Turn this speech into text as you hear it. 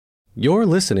You're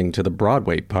listening to the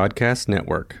Broadway Podcast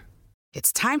Network.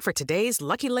 It's time for today's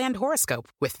Lucky Land horoscope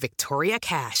with Victoria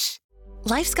Cash.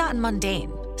 Life's gotten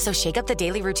mundane, so shake up the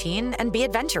daily routine and be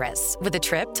adventurous with a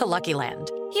trip to Lucky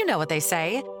Land. You know what they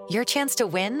say, your chance to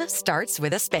win starts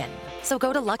with a spin. So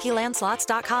go to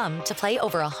LuckyLandSlots.com to play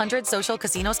over 100 social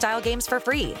casino-style games for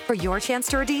free for your chance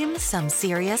to redeem some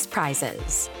serious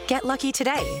prizes. Get lucky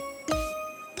today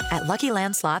at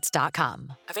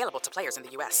LuckyLandSlots.com. Available to players in the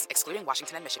U.S., excluding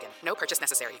Washington and Michigan. No purchase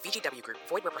necessary. VGW Group.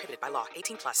 Void where prohibited by law.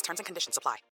 18 plus. Terms and conditions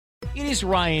apply. It is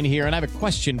Ryan here, and I have a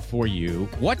question for you.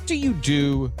 What do you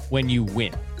do when you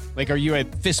win? Like, are you a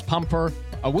fist pumper,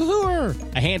 a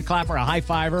woohooer, a hand clapper, a high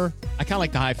fiver? I kind of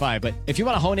like the high five, but if you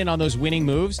want to hone in on those winning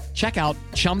moves, check out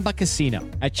Chumba Casino.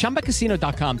 At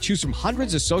ChumbaCasino.com, choose from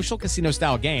hundreds of social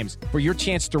casino-style games for your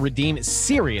chance to redeem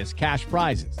serious cash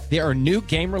prizes. There are new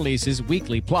game releases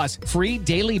weekly, plus free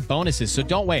daily bonuses, so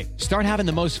don't wait. Start having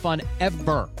the most fun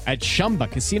ever at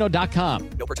ChumbaCasino.com.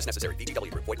 No purchase necessary.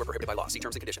 VGW Group. Void where prohibited by law. See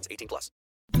terms and conditions. 18 plus.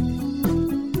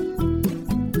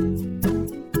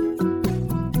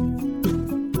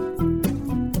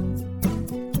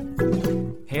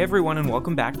 Hey everyone, and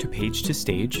welcome back to Page to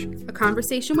Stage, a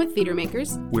conversation with theater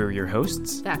makers. We're your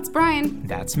hosts. That's Brian.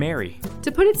 That's Mary.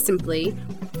 To put it simply,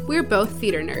 we're both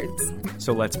theater nerds.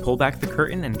 So let's pull back the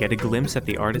curtain and get a glimpse at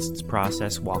the artist's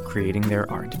process while creating their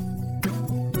art.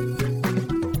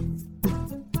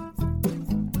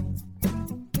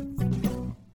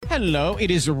 Hello, it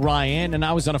is Ryan, and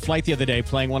I was on a flight the other day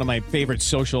playing one of my favorite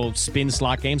social spin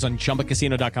slot games on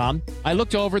ChumbaCasino.com. I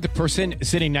looked over at the person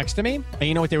sitting next to me, and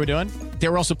you know what they were doing? They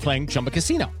were also playing Chumba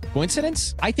Casino.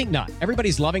 Coincidence? I think not.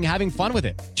 Everybody's loving having fun with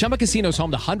it. Chumba Casino is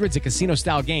home to hundreds of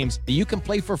casino-style games that you can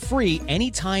play for free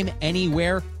anytime,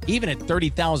 anywhere, even at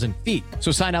 30,000 feet.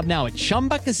 So sign up now at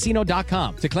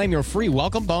ChumbaCasino.com to claim your free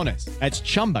welcome bonus. That's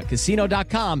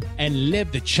ChumbaCasino.com and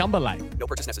live the Chumba life. No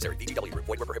purchase necessary. VGW Group.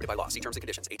 Void where prohibited by law. See terms and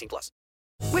conditions. 18 plus.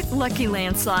 With Lucky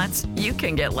Land Slots, you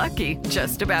can get lucky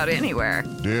just about anywhere.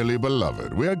 Dearly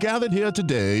beloved, we are gathered here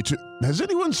today to... Has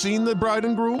anyone seen the bride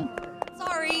and groom?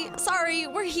 Sorry,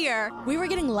 we're here. We were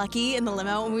getting lucky in the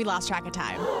limo and we lost track of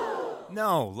time.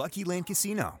 No, Lucky Land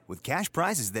Casino, with cash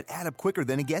prizes that add up quicker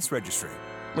than a guest registry.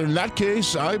 In that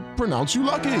case, I pronounce you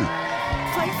lucky.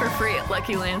 Play for free at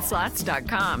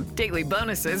LuckyLandSlots.com. Daily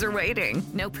bonuses are waiting.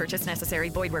 No purchase necessary.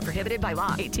 Void where prohibited by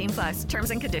law. 18 plus. Terms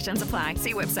and conditions apply.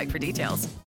 See website for details.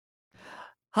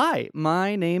 Hi,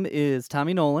 my name is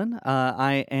Tommy Nolan.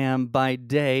 I am by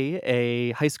day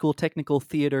a high school technical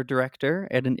theater director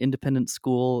at an independent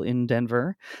school in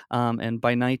Denver, and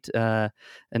by night an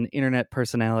internet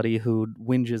personality who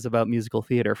whinges about musical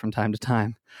theater from time to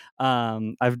time.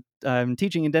 I'm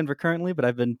teaching in Denver currently, but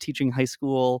I've been teaching high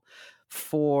school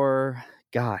for,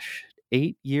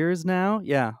 8 years now.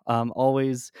 Yeah,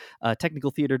 always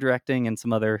technical theater directing and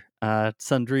some other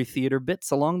sundry theater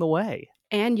bits along the way.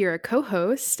 And you're a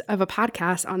co-host of a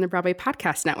podcast on the Broadway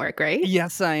Podcast Network, right?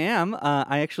 Yes, I am.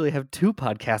 I actually have two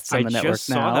podcasts on the network now. I just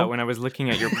saw that when I was looking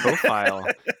at your profile.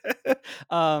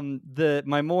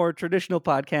 My more traditional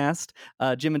podcast,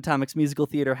 Jim and Tomic's Musical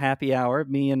Theater Happy Hour.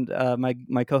 Me and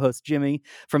my co-host Jimmy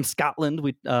from Scotland,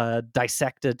 we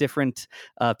dissect a different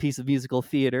piece of musical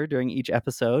theater during each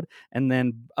episode. And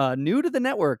then new to the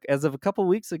network as of a couple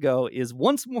weeks ago is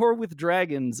Once More with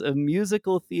Dragons, a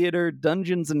musical theater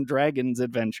Dungeons and Dragons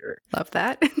adventure. Love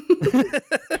that.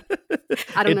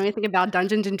 I don't know anything about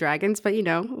Dungeons and Dragons, but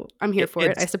I'm here for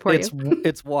it. I support you.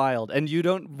 It's wild, and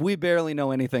we barely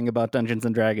know anything about Dungeons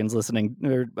and Dragons listening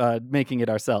or making it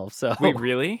ourselves. So wait,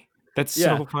 really? That's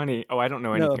so funny. Oh, I don't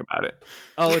know anything about it.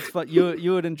 Oh, it's fun.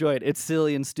 You would enjoy it. It's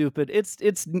silly and stupid.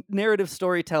 It's narrative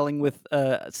storytelling with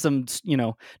some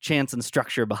chance and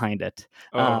structure behind it.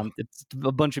 It's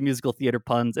a bunch of musical theater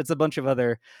puns. It's a bunch of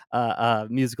other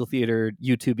musical theater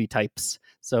YouTube-y types.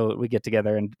 So we get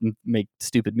together and make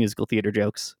stupid musical theater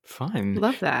jokes. Fun.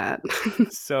 Love that.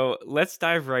 So let's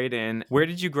dive right in. Where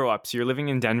did you grow up? So you're living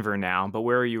in Denver now, but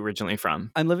where are you originally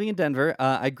from? I'm living in Denver.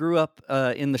 I grew up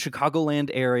in the Chicagoland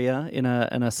area in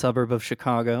a suburb of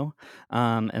Chicago,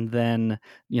 and then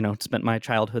spent my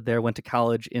childhood there. Went to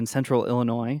college in Central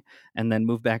Illinois, and then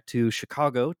moved back to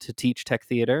Chicago to teach tech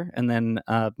theater. And then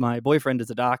my boyfriend is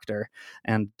a doctor,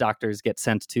 and doctors get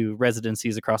sent to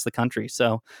residencies across the country.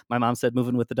 So my mom said, "Move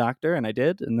in with the doctor," and I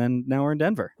did. And then now we're in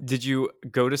Denver. Did you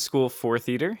go to school for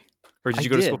theater? Or did I you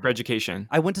go to school did. for education?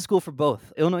 I went to school for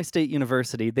both. Illinois State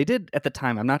University. They did at the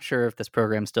time. I'm not sure if this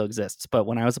program still exists, but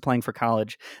when I was applying for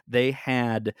college, they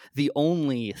had the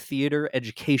only theater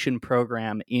education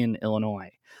program in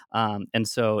Illinois. And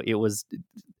so it was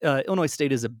Illinois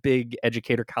State is a big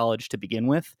educator college to begin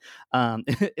with.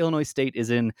 Illinois State is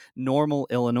in Normal,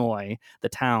 Illinois, the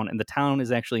town, and the town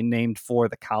is actually named for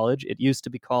the college. It used to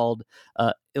be called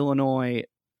Illinois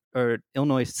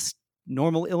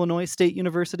Normal Illinois State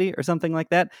University or something like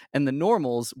that. And the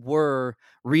normals were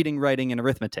reading, writing, and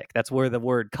arithmetic. That's where the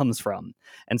word comes from.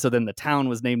 And so then the town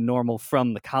was named Normal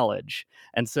from the college.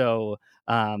 And so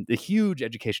the huge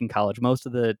education college, most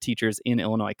of the teachers in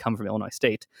Illinois come from Illinois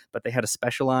State, but they had a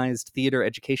specialized theater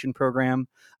education program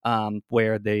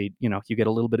where they, you get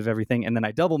a little bit of everything. And then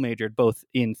I double majored both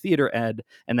in theater ed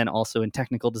and then also in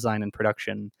technical design and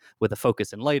production with a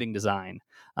focus in lighting design.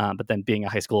 But then being a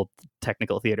high school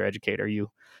technical theater educator, you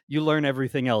learn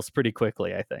everything else pretty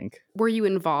quickly, I think. Were you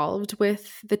involved with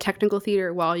the technical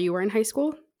theater while you were in high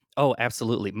school? Oh,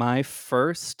 absolutely. My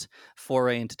first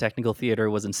foray into technical theater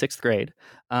was in 6th grade.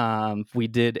 We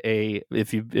did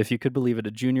if you could believe it,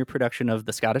 a junior production of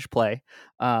The Scottish Play.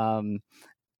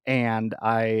 And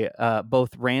I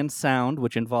both ran sound,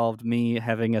 which involved me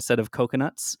having a set of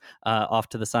coconuts off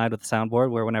to the side with the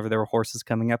soundboard, where whenever there were horses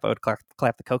coming up, I would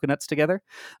clap the coconuts together.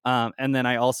 And then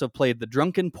I also played the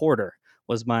drunken porter,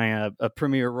 was my a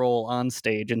premiere role on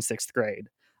stage in 6th grade.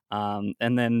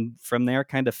 And then from there,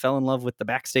 kind of fell in love with the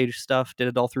backstage stuff, did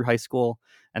it all through high school,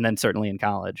 and then certainly in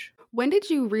college. When did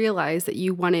you realize that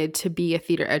you wanted to be a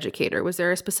theater educator? Was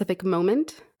there a specific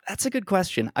moment? That's a good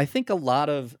question. I think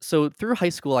so through high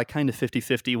school, I kind of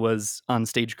 50-50 was on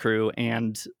stage crew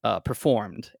and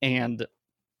performed. And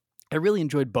I really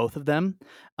enjoyed both of them.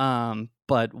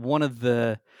 But one of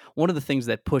the things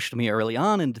that pushed me early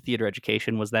on into theater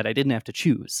education was that I didn't have to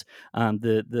choose.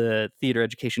 The theater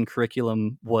education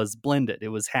curriculum was blended. It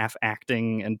was half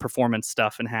acting and performance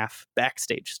stuff and half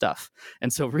backstage stuff.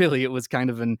 And so really it was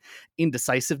kind of an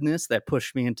indecisiveness that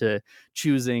pushed me into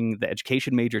choosing the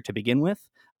education major to begin with.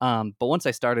 But once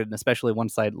I started, and especially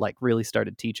once I really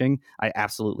started teaching, I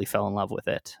absolutely fell in love with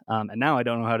it. And now I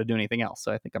don't know how to do anything else.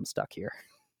 So I think I'm stuck here.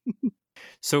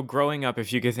 So growing up,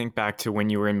 if you could think back to when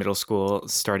you were in middle school,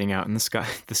 starting out in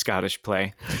the Scottish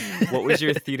Play, what was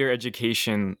your theater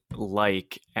education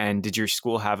like? And did your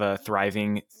school have a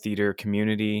thriving theater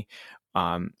community?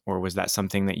 Or was that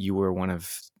something that you were one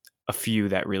of a few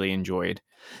that really enjoyed?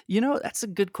 That's a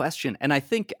good question. And I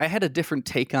think I had a different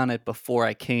take on it before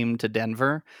I came to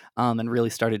Denver and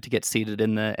really started to get seated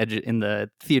in the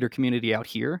theater community out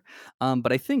here.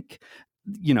 But I think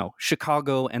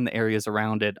Chicago and the areas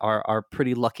around it are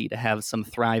pretty lucky to have some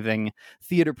thriving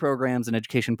theater programs and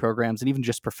education programs and even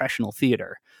just professional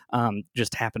theater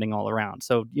just happening all around.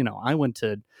 So, I went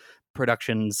to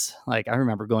productions, I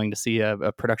remember going to see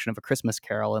a production of A Christmas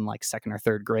Carol in 2nd or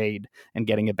 3rd grade and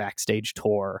getting a backstage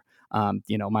tour.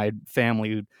 My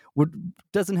family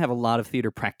doesn't have a lot of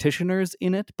theater practitioners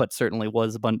in it, but certainly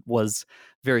was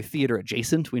very theater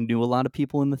adjacent. We knew a lot of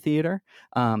people in the theater.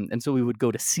 And so we would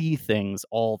go to see things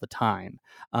all the time.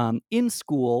 In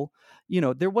school,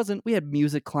 we had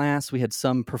music class, we had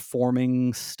some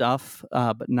performing stuff,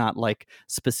 but not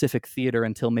specific theater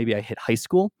until maybe I hit high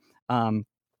school.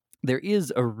 There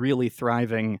is a really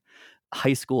thriving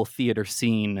high school theater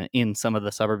scene in some of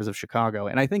the suburbs of Chicago,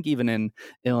 and I think even in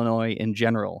Illinois in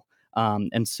general.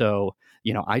 And so,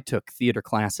 I took theater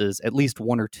classes, at least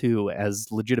 1 or 2, as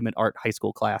legitimate art high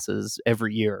school classes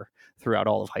every year throughout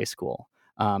all of high school,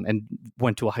 and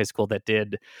went to a high school that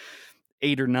did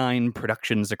 8 or 9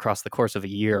 productions across the course of a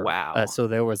year. Wow. So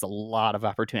there was a lot of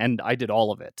opportunity, and I did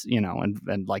all of it,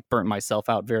 and burnt myself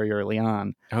out very early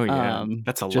on. Oh yeah.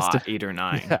 That's a lot, 8 or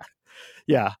 9.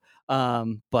 Yeah.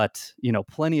 But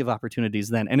plenty of opportunities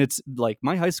then. And it's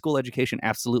my high school education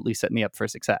absolutely set me up for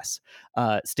success.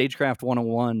 Stagecraft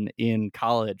 101 in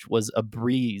college was a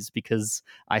breeze because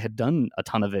I had done a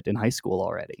ton of it in high school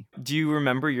already. Do you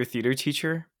remember your theater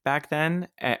teacher back then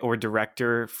or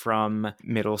director from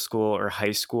middle school or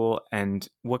high school? And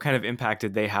what kind of impact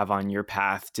did they have on your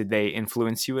path? Did they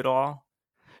influence you at all?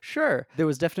 Sure. There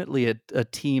was definitely a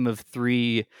team of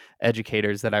 3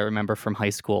 educators that I remember from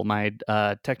high school. My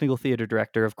technical theater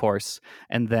director, of course,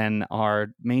 and then our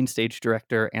main stage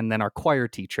director, and then our choir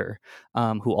teacher,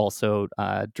 who also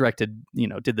directed,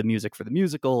 did the music for the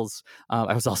musicals.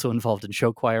 I was also involved in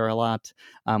show choir a lot,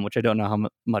 which I don't know how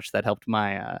much that helped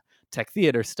my tech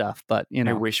theater stuff, but,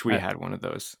 I wish we had one of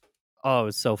those. Oh, it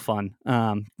was so fun.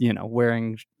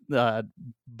 Wearing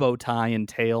bow tie and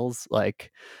tails.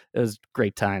 Like, it was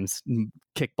great times.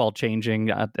 Kickball changing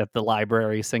at the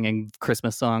library, singing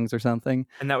Christmas songs or something.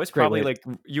 And that was Great probably way- like,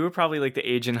 you were probably like the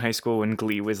age in high school when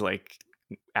Glee was like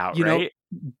out, You know, right?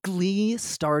 Glee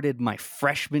started my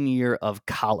freshman year of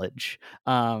college.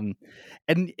 And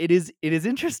it is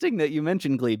interesting that you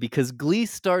mentioned Glee, because Glee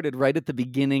started right at the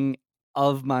beginning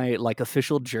of my like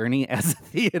official journey as a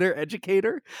theater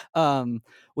educator,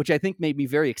 which I think made me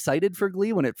very excited for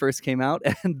Glee when it first came out,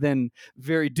 and then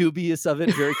very dubious of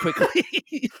it very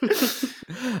quickly.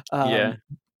 Yeah.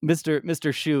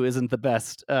 Mr. Shu isn't the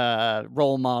best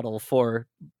role model for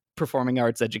performing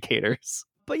arts educators.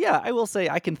 But yeah, I will say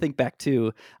I can think back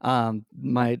to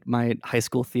my high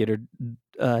school theater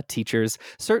teachers.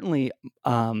 Certainly,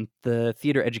 the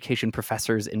theater education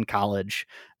professors in college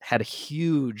had a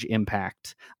huge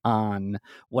impact on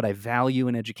what I value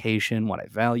in education, what I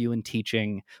value in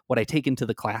teaching, what I take into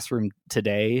the classroom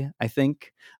today. I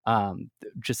think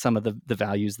just some of the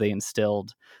values they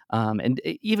instilled, and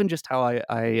even just how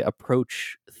I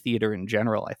approach theater in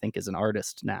general. I think as an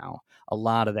artist now, a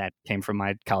lot of that came from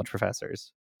my college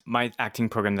professors. My acting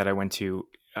program that I went to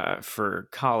for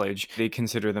college, they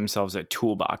consider themselves a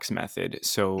toolbox method.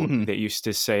 So they used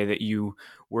to say that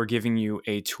we're giving you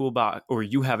a toolbox, or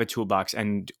you have a toolbox,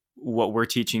 and what we're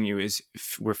teaching you is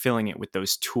we're filling it with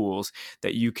those tools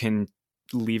that you can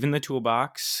leave in the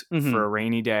toolbox for a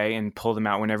rainy day and pull them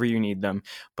out whenever you need them.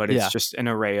 But it's just an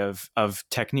array of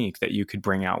technique that you could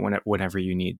bring out whenever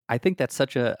you need. I think that's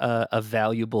such a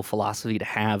valuable philosophy to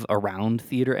have around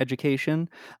theater education,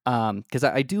 because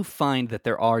I do find that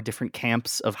there are different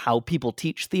camps of how people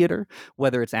teach theater,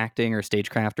 whether it's acting or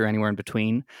stagecraft or anywhere in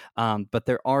between. But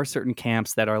there are certain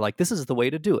camps that are like, this is the way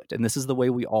to do it, and this is the way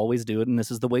we always do it, and this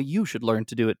is the way you should learn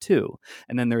to do it too.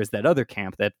 And then there is that other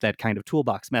camp, that kind of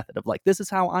toolbox method of like, this is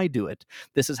how I do it.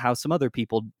 This is how some other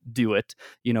people do it.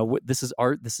 You know, this is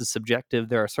art. This is subjective.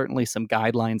 There are certainly some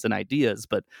guidelines and ideas,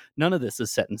 but none of this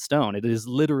is set in stone. It is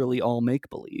literally all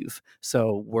make-believe.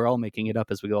 So we're all making it up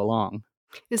as we go along.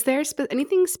 Is there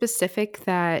anything specific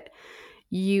that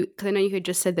because I know you had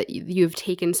just said that you've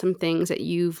taken some things that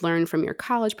you've learned from your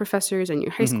college professors and your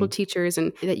high school teachers,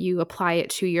 and that you apply it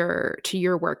to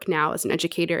your work now as an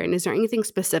educator. And is there anything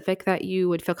specific that you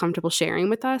would feel comfortable sharing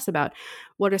with us about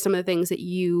what are some of the things that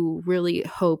you really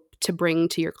hope to bring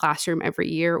to your classroom every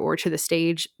year, or to the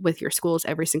stage with your schools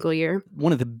every single year?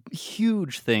 One of the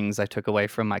huge things I took away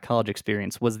from my college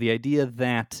experience was the idea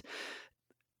that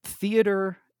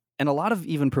theater, and a lot of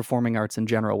even performing arts in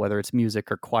general, whether it's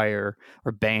music or choir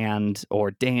or band or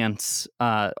dance,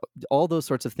 all those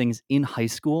sorts of things in high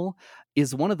school,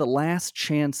 is one of the last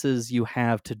chances you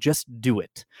have to just do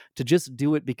it,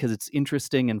 because it's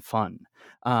interesting and fun.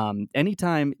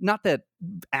 Anytime, not that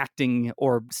acting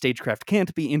or stagecraft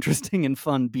can't be interesting and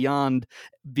fun beyond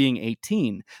being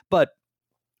 18, but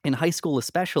in high school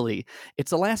especially, it's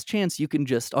the last chance you can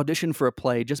just audition for a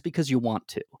play just because you want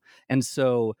to. And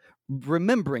so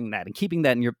remembering that and keeping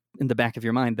that in the back of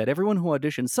your mind, that everyone who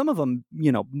auditions, some of them,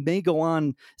 may go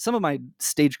on. Some of my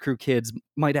stage crew kids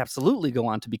might absolutely go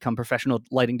on to become professional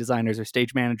lighting designers or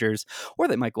stage managers, or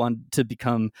they might go on to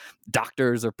become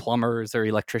doctors or plumbers or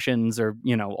electricians or,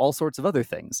 all sorts of other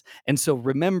things. And so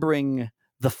remembering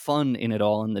the fun in it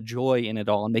all and the joy in it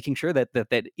all, and making sure that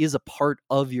is a part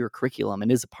of your curriculum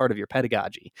and is a part of your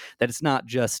pedagogy, that it's not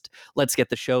just let's get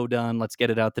the show done, let's get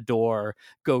it out the door,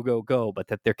 go, but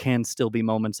that there can still be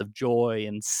moments of joy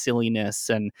and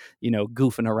silliness and,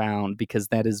 goofing around, because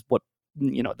that is what,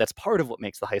 that's part of what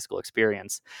makes the high school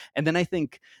experience. And then I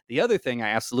think the other thing I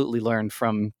absolutely learned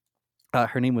from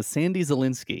her name was Sandy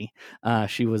Zielinski.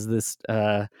 She was this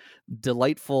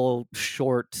delightful,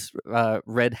 short,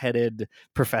 redheaded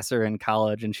professor in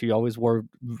college, and she always wore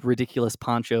ridiculous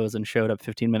ponchos and showed up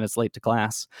 15 minutes late to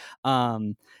class.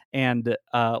 And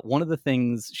one of the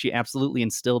things she absolutely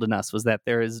instilled in us was that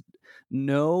there is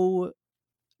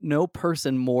no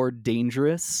person more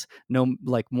dangerous,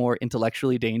 more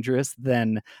intellectually dangerous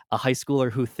than a high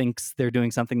schooler who thinks they're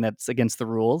doing something that's against the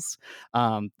rules.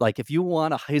 If you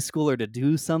want a high schooler to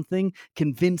do something,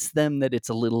 convince them that it's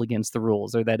a little against the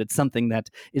rules, or that it's something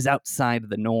that is outside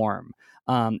the norm.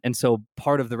 And so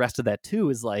part of the rest of that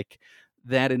too is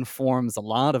that informs a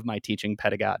lot of my teaching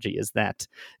pedagogy, is that,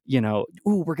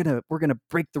 we're gonna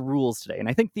break the rules today. And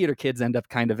I think theater kids end up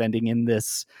kind of ending in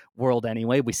this world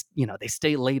anyway. They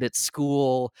stay late at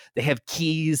school. They have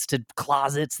keys to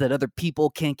closets that other people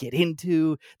can't get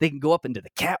into. They can go up into the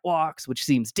catwalks, which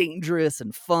seems dangerous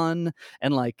and fun,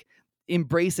 and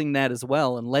embracing that as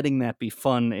well, and letting that be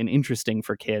fun and interesting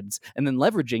for kids, and then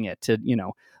leveraging it to,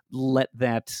 let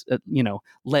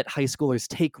high schoolers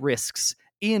take risks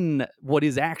in what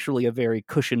is actually a very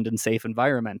cushioned and safe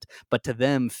environment, but to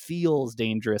them feels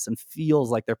dangerous and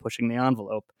feels like they're pushing the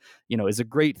envelope, is a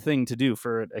great thing to do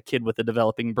for a kid with a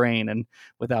developing brain and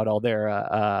without all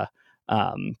their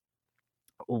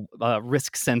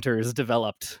risk centers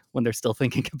developed when they're still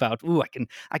thinking about,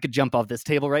 I could jump off this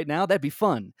table right now. That'd be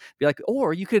fun. Be like,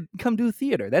 or you could come do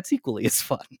theater. That's equally as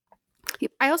fun.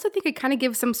 I also think it kind of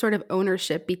gives some sort of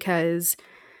ownership because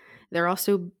they're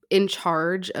also in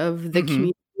charge of the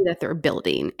community that they're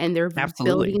building, and they're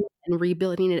building and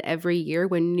rebuilding it every year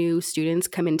when new students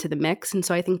come into the mix. And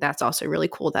so I think that's also really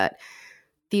cool that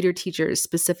theater teachers,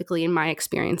 specifically in my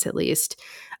experience at least,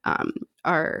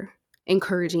 are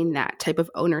encouraging that type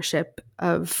of ownership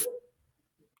of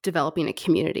developing a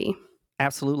community.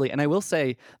 Absolutely. And I will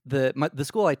say the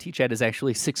school I teach at is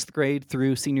actually 6th grade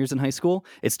through seniors in high school.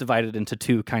 It's divided into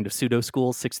two kind of pseudo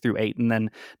schools, 6 through 8 and then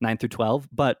 9 through 12.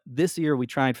 But this year we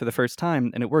tried for the first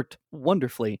time and it worked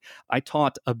wonderfully. I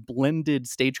taught a blended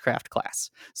stagecraft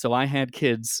class. So I had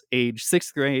kids age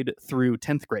 6th grade through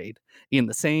 10th grade in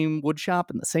the same wood shop,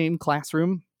 in the same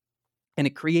classroom. And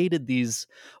it created these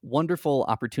wonderful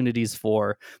opportunities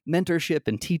for mentorship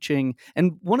and teaching.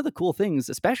 And one of the cool things,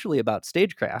 especially about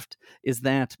stagecraft, is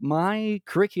that my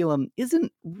curriculum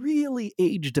isn't really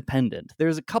age dependent.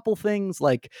 There's a couple things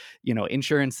like,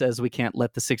 insurance says we can't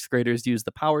let the 6th graders use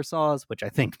the power saws, which I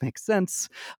think makes sense.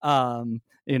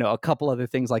 A couple other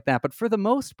things like that. But for the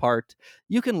most part,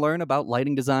 you can learn about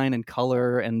lighting design and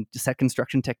color and set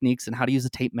construction techniques and how to use a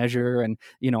tape measure and,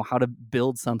 how to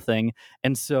build something.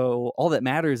 And so all that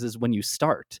matters is when you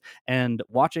start. And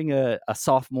watching a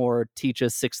sophomore teach a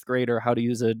 6th grader how to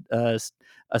use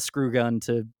a screw gun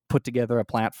to put together a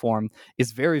platform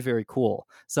is very, very cool.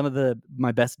 Some of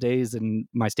my best days in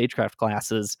my stagecraft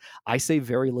classes, I say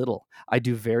very little. I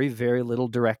do very, very little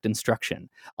direct instruction.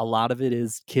 A lot of it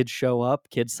is kids show up,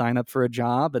 kids sign up for a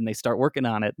job, and they start working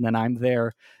on it. And then I'm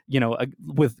there,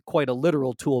 with quite a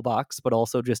literal toolbox, but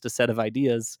also just a set of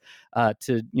ideas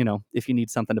to, if you need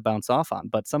something to bounce off on.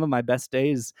 But some of my best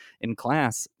days in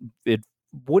class, it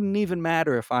wouldn't even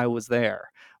matter if I was there,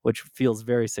 which feels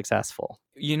very successful.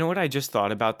 You know what I just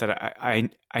thought about that I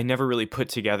never really put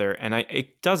together, and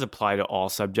it does apply to all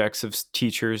subjects of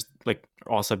teachers, like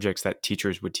all subjects that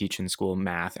teachers would teach in school,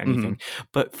 math, anything.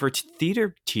 But for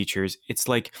theater teachers, it's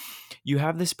like you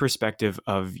have this perspective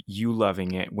of you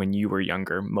loving it when you were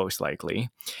younger, most likely.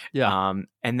 Yeah.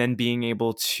 And then being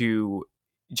able to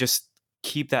just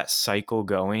keep that cycle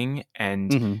going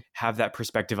and have that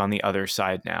perspective on the other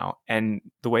side now. And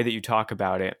the way that you talk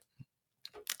about it,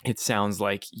 it sounds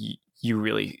like you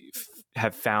really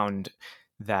have found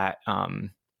that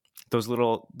those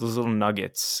little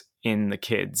nuggets in the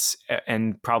kids,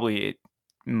 and probably it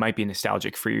might be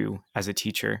nostalgic for you as a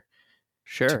teacher.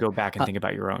 Sure. To go back and think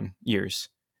about your own years.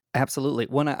 Absolutely.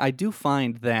 When I do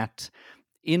find that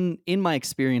in my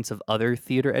experience of other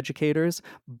theater educators,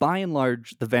 by and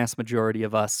large, the vast majority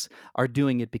of us are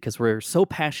doing it because we're so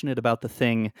passionate about the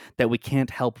thing that we can't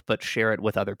help but share it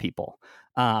with other people.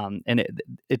 And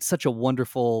it's such a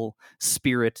wonderful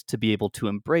spirit to be able to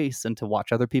embrace and to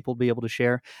watch other people be able to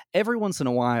share. Every once in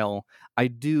a while, I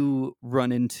do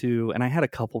run into, and I had a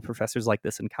couple professors like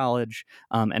this in college,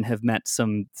 and have met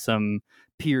some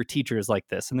peer teachers like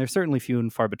this, and they're certainly few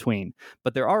and far between.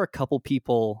 But there are a couple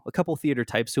theater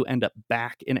types who end up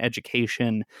back in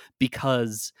education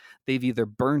because they've either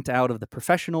burnt out of the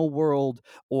professional world,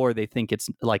 or they think it's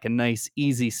like a nice,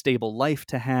 easy, stable life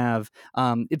to have.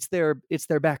 It's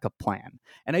their backup plan.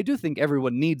 And I do think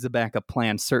everyone needs a backup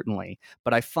plan, certainly.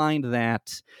 But I find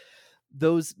that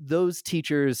those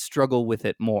teachers struggle with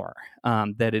it more.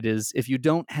 That it is, if you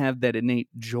don't have that innate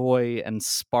joy and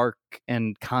spark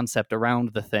and concept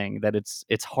around the thing, that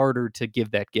it's harder to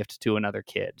give that gift to another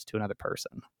kid, to another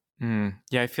person.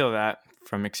 Yeah, I feel that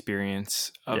from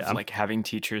experience of like having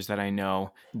teachers that I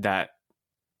know that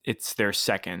it's their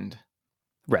second.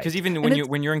 Right. Because even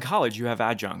when you're in college, you have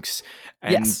adjuncts,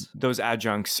 and those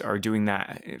adjuncts are doing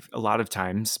that a lot of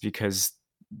times because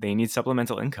they need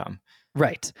supplemental income.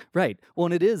 Right. Well,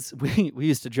 and it is, we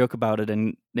used to joke about it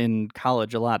in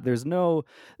college a lot. There's no,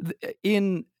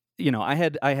 I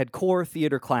had core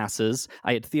theater classes,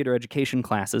 I had theater education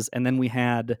classes, and then we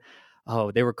had,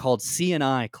 they were called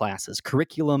C&I classes,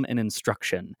 curriculum and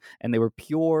instruction, and they were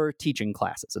pure teaching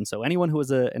classes. And so anyone who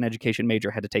was an education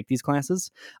major had to take these classes,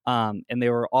 and they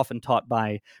were often taught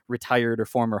by retired or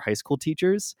former high school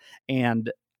teachers.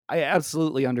 And I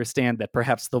absolutely understand that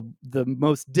perhaps the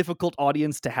most difficult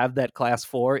audience to have that class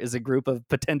for is a group of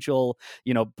potential,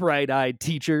 bright-eyed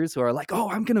teachers who are like, oh,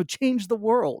 I'm going to change the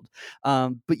world.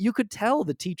 But you could tell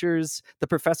the teachers, the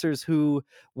professors who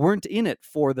weren't in it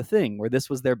for the thing, where this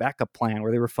was their backup plan,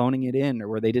 where they were phoning it in, or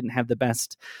where they didn't have the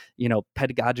best,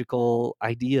 pedagogical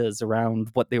ideas around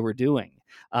what they were doing.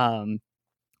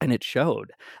 And it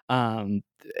showed. And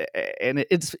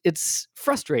it's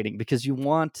frustrating because you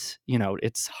want,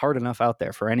 it's hard enough out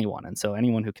there for anyone. And so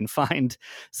anyone who can find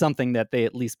something that they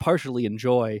at least partially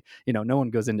enjoy, no one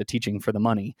goes into teaching for the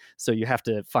money. So you have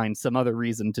to find some other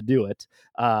reason to do it.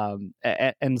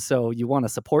 And so you want to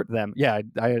support them. Yeah,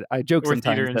 I joke or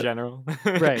sometimes. Theater in general.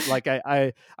 Right. Like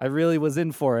I really was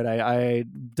in for it. I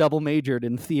double majored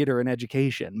in theater and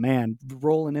education. Man,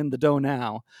 rolling in the dough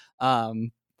now.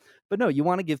 But no, you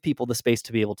want to give people the space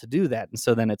to be able to do that. And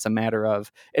so then it's a matter of,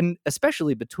 and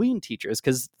especially between teachers,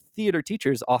 because theater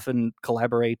teachers often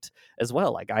collaborate as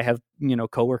well. Like I have,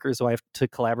 coworkers who I have to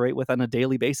collaborate with on a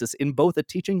daily basis in both a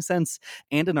teaching sense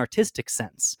and an artistic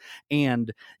sense.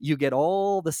 And you get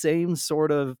all the same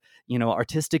sort of,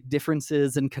 artistic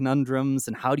differences and conundrums.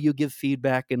 And how do you give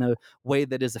feedback in a way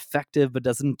that is effective but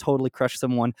doesn't totally crush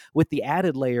someone, with the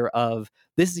added layer of,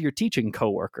 this is your teaching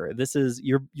coworker. This is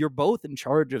you're both in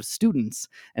charge of students.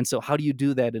 And so how do you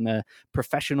do that in a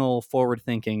professional,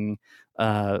 forward-thinking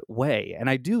way? And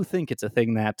I do think it's a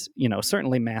thing that,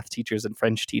 certainly math teachers and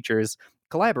French teachers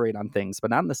collaborate on things, but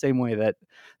not in the same way that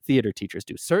theater teachers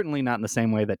do. Certainly not in the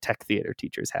same way that tech theater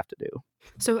teachers have to do.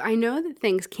 So I know that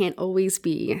things can't always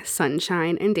be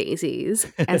sunshine and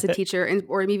daisies as a teacher,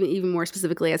 or maybe even more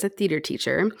specifically as a theater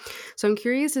teacher. So I'm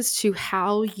curious as to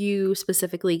how you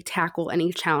specifically tackle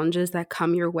any challenges that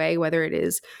come your way, whether it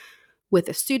is with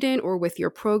a student or with your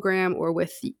program or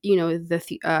with,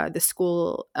 the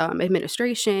school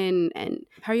administration, and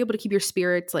how are you able to keep your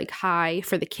spirits high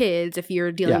for the kids if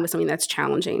you're dealing with something that's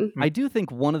challenging? I do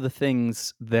think one of the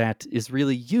things that is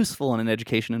really useful in an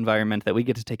education environment that we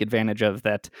get to take advantage of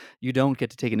that you don't get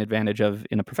to take an advantage of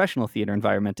in a professional theater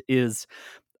environment is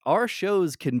our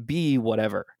shows can be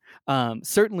whatever.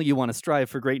 Certainly you want to strive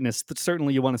for greatness.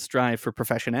 Certainly you want to strive for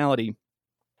professionality.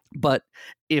 But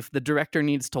if the director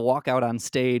needs to walk out on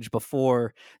stage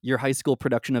before your high school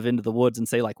production of Into the Woods and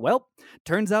say well,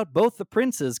 turns out both the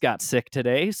princes got sick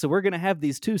today, so we're going to have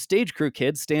these two stage crew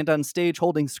kids stand on stage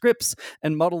holding scripts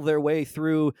and muddle their way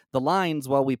through the lines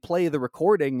while we play the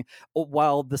recording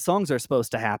while the songs are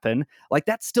supposed to happen,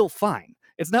 that's still fine.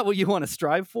 It's not what you want to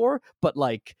strive for, but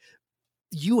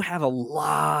you have a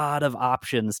lot of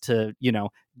options to,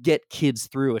 get kids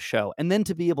through a show, and then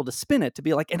to be able to spin it to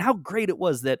be and how great it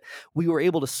was that we were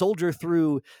able to soldier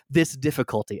through this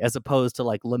difficulty, as opposed to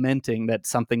lamenting that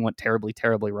something went terribly,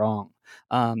 terribly wrong.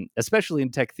 Especially in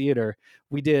tech theater,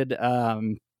 we did,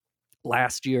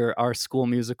 last year, our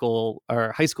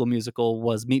high school musical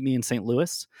was Meet Me in St.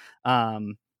 Louis.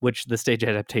 Which the stage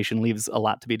adaptation leaves a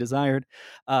lot to be desired.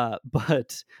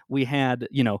 But we had,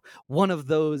 one of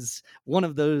those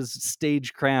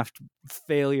stagecraft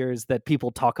failures that people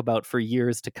talk about for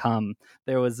years to come.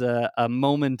 There was a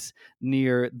moment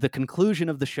near the conclusion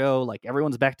of the show,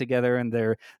 everyone's back together and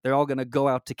they're all going to go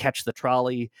out to catch the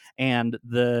trolley, and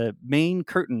the main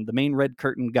red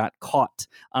curtain got caught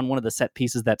on one of the set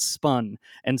pieces that spun.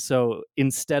 And so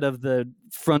instead of the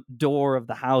front door of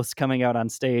the house coming out on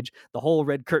stage, the whole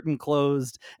red curtain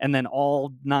closed, and then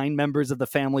all 9 members of the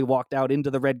family walked out into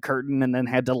the red curtain and then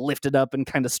had to lift it up and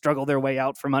kind of struggle their way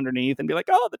out from underneath and be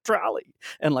oh, the trolley.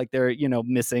 And they're,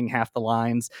 missing half the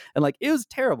lines. And it was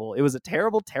terrible. It was a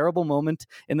terrible, terrible moment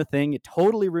in the thing. It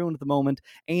totally ruined the moment.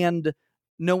 And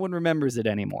no one remembers it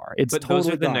anymore. But those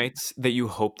are the nights that you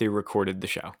hope they recorded the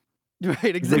show.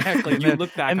 Right, exactly. You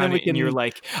look back on it and you're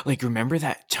remember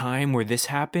that time where this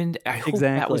happened? I hope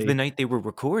that was the night they were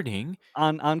recording.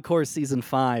 On Encore Season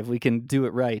 5, we can do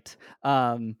it right.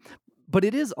 But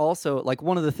it is also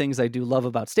one of the things I do love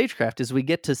about stagecraft is we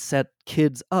get to set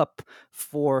kids up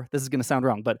for, this is going to sound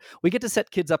wrong, but we get to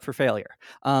set kids up for failure.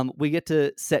 We get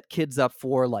to set kids up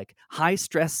for high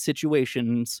stress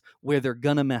situations where they're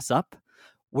going to mess up,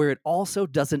 where it also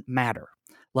doesn't matter.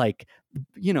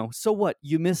 So what?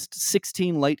 You missed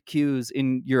 16 light cues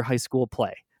in your high school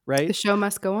play. Right? The show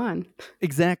must go on.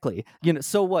 Exactly.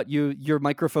 So what? Your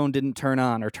microphone didn't turn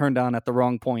on or turned on at the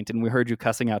wrong point and we heard you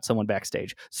cussing out someone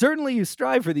backstage. Certainly you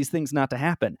strive for these things not to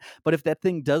happen. But if that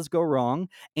thing does go wrong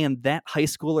and that high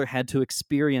schooler had to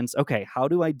experience, okay, how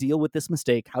do I deal with this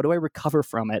mistake? How do I recover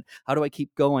from it? How do I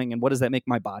keep going? And what does that make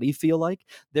my body feel like?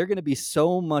 They're going to be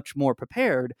so much more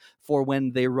prepared for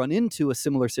when they run into a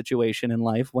similar situation in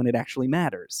life when it actually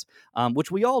matters,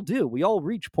 which we all do. We all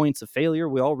reach points of failure.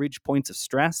 We all reach points of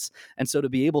stress. this. And so to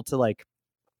be able to like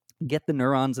get the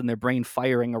neurons in their brain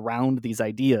firing around these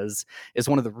ideas is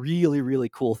one of the really, really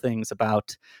cool things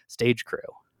about stage crew.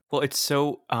 Well, it's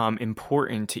so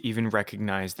important to even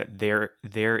recognize that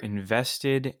they're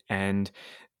invested and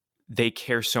they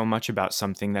care so much about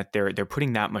something that they're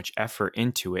putting that much effort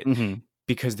into it,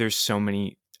 because there's so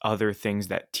many other things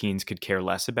that teens could care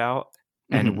less about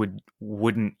and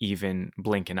wouldn't even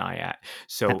blink an eye at.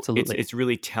 So it's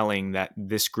really telling that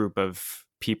this group of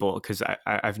people, because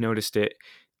I've noticed it,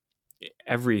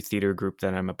 every theater group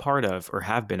that I'm a part of or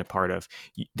have been a part of,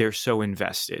 they're so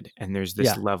invested, and there's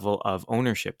this level of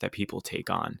ownership that people take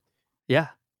on. Yeah.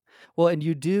 Well, and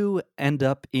you do end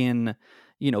up in,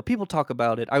 people talk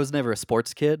about it. I was never a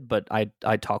sports kid, but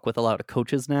I talk with a lot of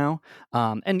coaches now.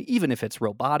 And even if it's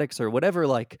robotics or whatever,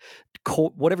 like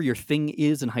whatever your thing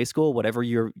is in high school, whatever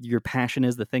your passion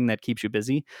is, the thing that keeps you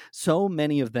busy, so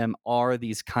many of them are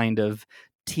these kind of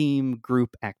team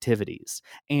group activities.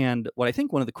 And what I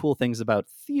think one of the cool things about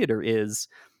theater is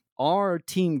our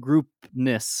team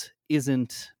groupness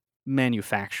isn't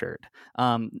manufactured.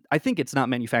 I think it's not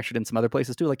manufactured in some other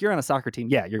places too. Like you're on a soccer team,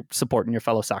 yeah, you're supporting your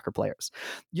fellow soccer players.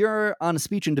 You're on a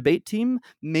speech and debate team,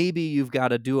 maybe you've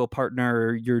got a duo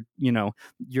partner, you've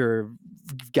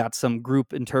got some group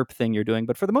interp thing you're doing,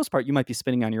 but for the most part, you might be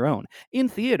spinning on your own. In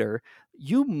theater,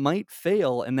 you might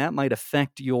fail, and that might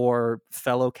affect your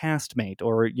fellow castmate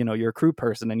or your crew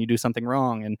person, and you do something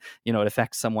wrong, and it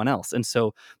affects someone else. And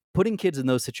so putting kids in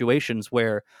those situations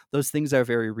where those things are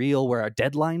very real, where our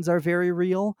deadlines are very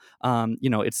real,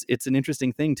 it's an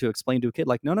interesting thing to explain to a kid,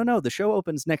 like, no, the show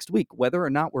opens next week, whether or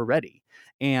not we're ready.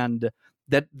 And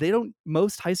that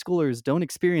most high schoolers don't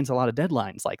experience a lot of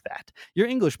deadlines like that. Your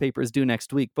English paper is due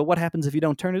next week, but what happens if you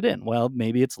don't turn it in? Well,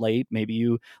 maybe it's late, maybe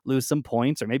you lose some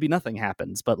points, or maybe nothing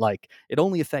happens, but like it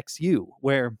only affects you.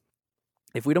 Where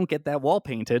if we don't get that wall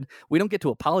painted, we don't get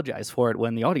to apologize for it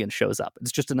when the audience shows up.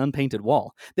 It's just an unpainted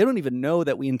wall. They don't even know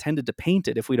that we intended to paint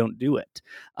it if we don't do it.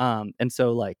 And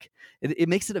so like it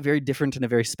makes it a very different and a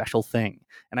very special thing.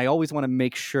 And I always want to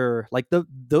make sure, like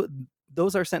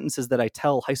those are sentences that I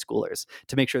tell high schoolers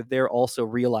to make sure they're also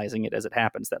realizing it as it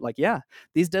happens, that like, yeah,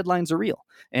 these deadlines are real,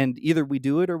 and either we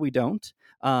do it or we don't.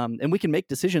 And we can make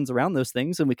decisions around those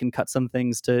things, and we can cut some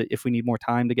things to if we need more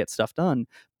time to get stuff done,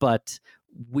 but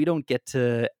we don't get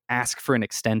to ask for an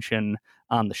extension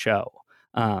on the show,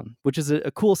 which is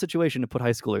a cool situation to put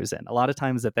high schoolers in. A lot of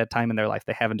times at that time in their life,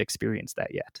 they haven't experienced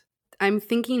that yet. I'm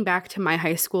thinking back to my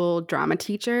high school drama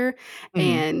teacher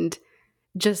and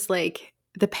just like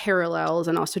the parallels,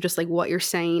 and also just like what you're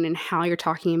saying and how you're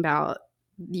talking about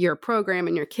your program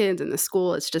and your kids and the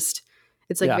school. It's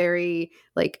like very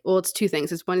like, well, it's two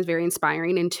things. It's one is very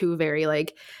inspiring, and two very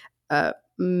like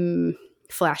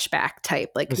flashback type,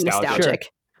 like nostalgic.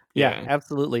 Sure. Yeah,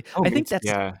 absolutely. I think that's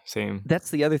same.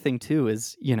 That's the other thing too,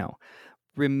 is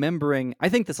remembering. I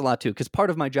think this a lot too, because part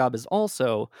of my job is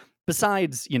also,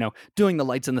 besides doing the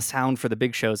lights and the sound for the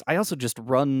big shows, I also just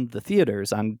run the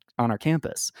theaters on our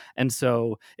campus. And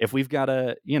so if we've got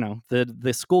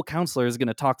the school counselor is going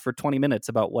to talk for 20 minutes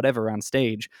about whatever on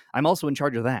stage, I'm also in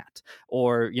charge of that.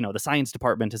 Or the science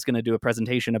department is going to do a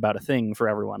presentation about a thing for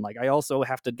everyone. Like I also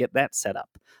have to get that set up.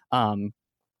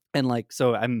 And like,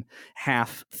 so I'm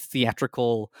half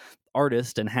theatrical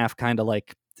artist and half kind of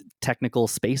like technical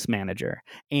space manager.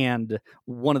 And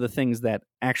one of the things that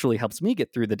actually helps me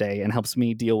get through the day and helps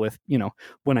me deal with,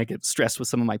 when I get stressed with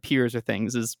some of my peers or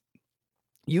things, is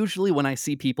usually when I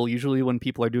see people, when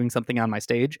people are doing something on my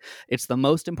stage, it's the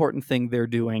most important thing they're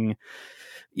doing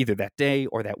either that day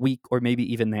or that week or maybe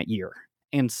even that year.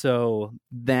 And so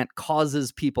that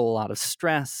causes people a lot of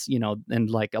stress, and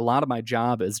like a lot of my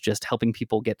job is just helping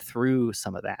people get through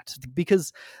some of that,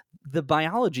 because the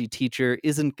biology teacher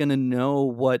isn't going to know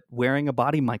what wearing a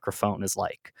body microphone is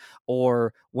like,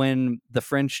 or when the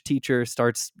French teacher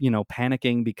starts,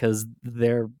 panicking because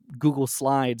their Google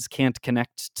Slides can't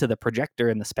connect to the projector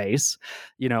in the space,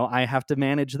 I have to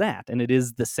manage that. And it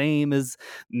is the same as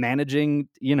managing,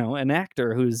 an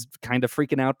actor who's kind of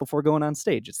freaking out before going on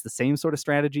stage. It's the same sort of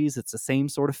strategies. It's the same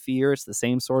sort of fear. It's the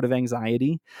same sort of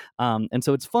anxiety. And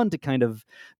so it's fun to kind of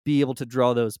be able to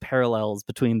draw those parallels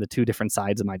between the two different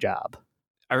sides of my job.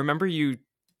 I remember you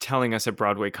telling us at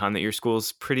Broadway Con that your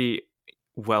school's pretty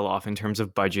well off in terms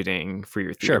of budgeting for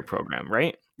your theater program,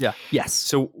 right? Yeah. Yes.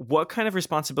 So what kind of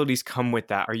responsibilities come with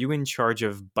that? Are you in charge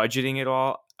of budgeting it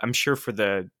all? I'm sure for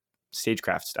the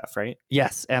stagecraft stuff, right?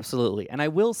 Yes, absolutely. And I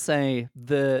will say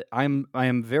I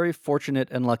am very fortunate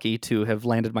and lucky to have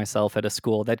landed myself at a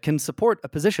school that can support a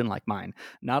position like mine.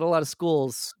 Not a lot of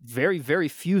schools, very, very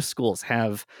few schools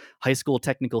have high school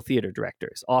technical theater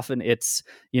directors. Often it's,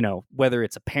 whether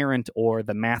it's a parent or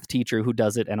the math teacher who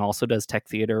does it and also does tech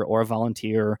theater, or a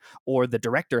volunteer, or the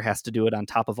director has to do it on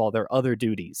top of all their other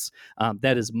duties.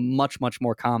 That is much, much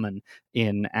more common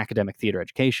in academic theater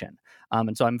education.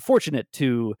 And so I'm fortunate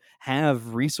to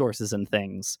have resources and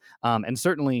things. And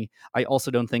certainly, I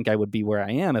also don't think I would be where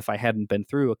I am if I hadn't been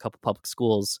through a couple public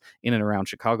schools in and around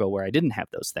Chicago where I didn't have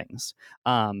those things.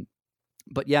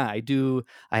 But yeah,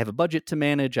 I have a budget to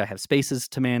manage. I have spaces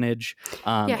to manage.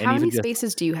 How many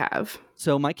spaces do you have?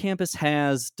 So my campus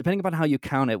has, depending upon how you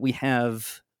count it, we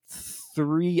have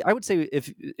 3, I would say,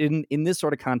 if in this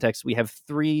sort of context, we have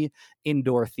 3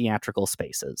 indoor theatrical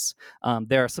spaces.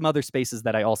 There are some other spaces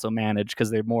that I also manage because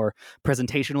they're more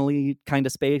presentationally kind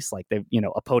of space, like they've,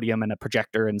 a podium and a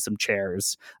projector and some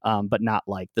chairs, but not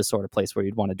like the sort of place where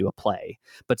you'd want to do a play.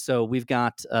 But so we've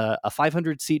got a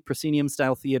 500-seat proscenium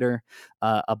style theater,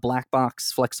 a black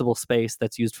box flexible space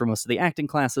that's used for most of the acting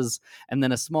classes, and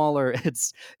then a smaller,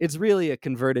 it's really a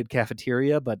converted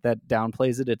cafeteria, but that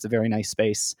downplays it. It's a very nice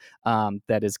space.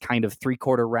 That is kind of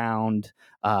 3/4 round,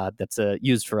 that's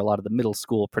used for a lot of the middle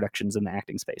school productions in the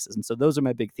acting spaces. And so those are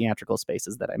my big theatrical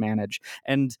spaces that I manage.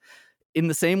 And in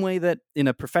the same way that in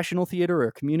a professional theater or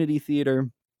a community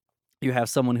theater, you have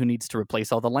someone who needs to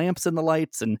replace all the lamps and the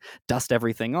lights and dust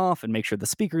everything off and make sure the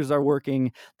speakers are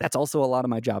working. That's also a lot of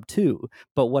my job too.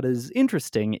 But what is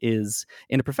interesting is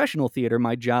in a professional theater,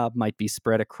 my job might be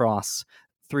spread across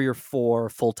 3 or 4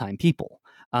 full-time people.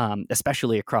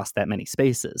 Especially across that many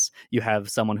spaces. You have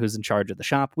someone who's in charge of the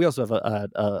shop. We also have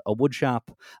a wood shop,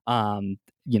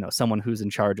 someone who's in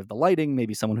charge of the lighting,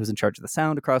 maybe someone who's in charge of the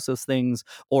sound across those things,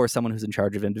 or someone who's in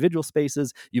charge of individual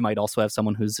spaces. You might also have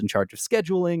someone who's in charge of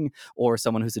scheduling, or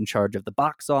someone who's in charge of the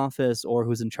box office, or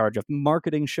who's in charge of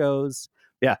marketing shows.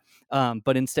 Yeah.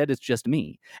 But instead, it's just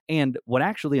me. And what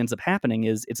actually ends up happening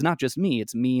is it's not just me,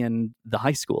 it's me and the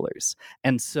high schoolers.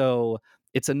 And so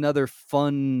it's another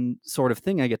fun sort of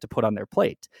thing I get to put on their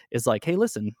plate is like, hey,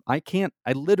 listen, I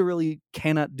literally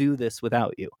cannot do this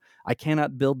without you. I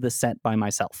cannot build this set by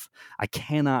myself. I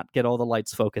cannot get all the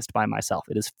lights focused by myself.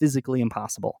 It is physically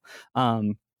impossible.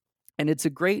 And it's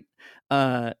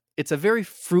it's a very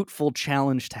fruitful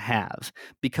challenge to have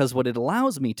because what it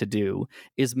allows me to do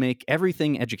is make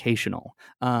everything educational.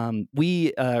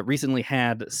 We recently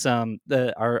had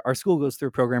our school goes through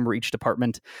a program where each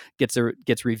department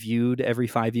gets reviewed every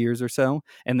 5 years or so,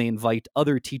 and they invite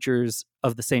other teachers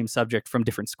of the same subject from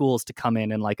different schools to come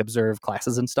in and like observe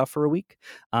classes and stuff for a week.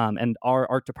 And our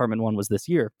art department one was this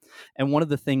year. And one of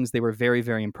the things they were very,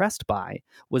 very impressed by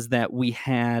was that we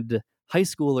had high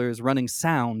schoolers running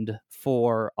sound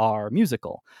for our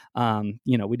musical.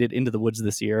 We did Into the Woods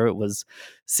this year. It was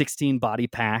 16 body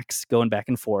packs going back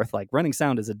and forth. Like running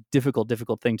sound is a difficult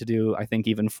thing to do, I think,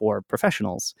 even for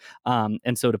professionals.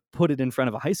 And so to put it in front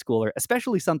of a high schooler,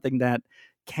 especially something that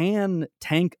can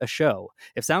tank a show.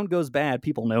 If sound goes bad,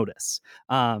 people notice.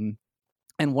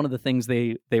 And one of the things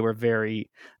they were very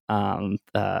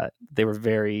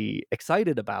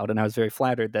excited about, and I was very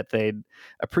flattered that they'd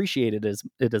appreciated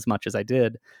it as much as they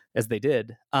did,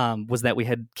 was that we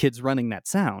had kids running that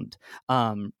sound.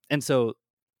 And so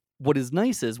what is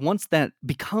nice is once that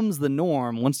becomes the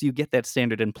norm, once you get that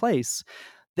standard in place,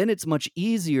 then it's much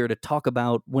easier to talk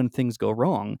about when things go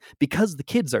wrong because the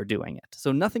kids are doing it.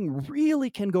 So nothing really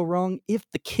can go wrong if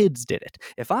the kids did it.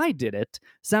 If I did it,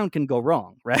 sound can go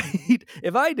wrong, right?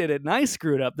 If I did it and I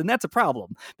screwed up, then that's a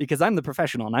problem because I'm the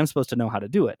professional and I'm supposed to know how to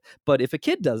do it. But if a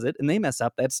kid does it and they mess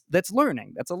up, that's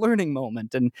learning. That's a learning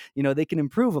moment, and they can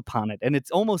improve upon it. And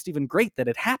it's almost even great that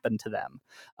it happened to them.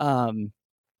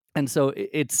 And so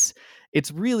it's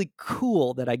really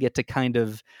cool that I get to kind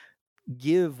of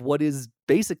give what is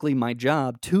basically my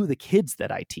job to the kids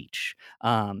that I teach.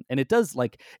 And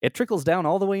it trickles down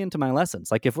all the way into my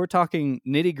lessons. Like if we're talking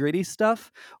nitty gritty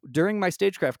stuff during my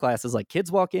stagecraft classes, like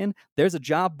kids walk in, there's a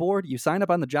job board. You sign up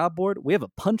on the job board. We have a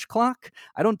punch clock.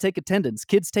 I don't take attendance.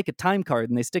 Kids take a time card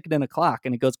and they stick it in a clock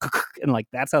and it goes, and like,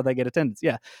 that's how they get attendance.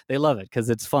 Yeah. They love it because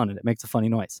it's fun and it makes a funny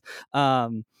noise.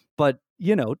 But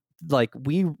like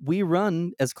we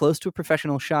run as close to a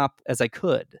professional shop as I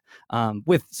could,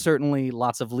 with certainly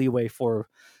lots of leeway for,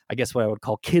 I guess, what I would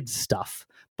call kids stuff,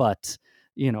 but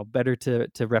better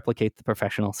to replicate the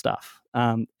professional stuff.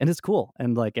 And it's cool.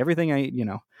 And like everything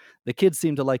the kids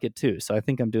seem to like it too. So I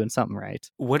think I'm doing something right.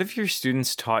 What if your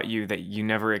students taught you that you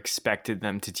never expected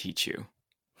them to teach you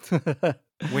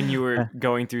when you were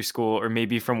going through school, or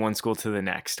maybe from one school to the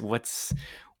next?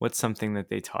 What's something that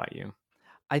they taught you?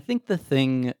 I think the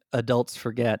thing adults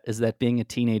forget is that being a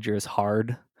teenager is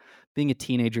hard. Being a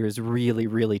teenager is really,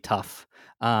 really tough.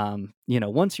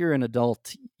 Once you're an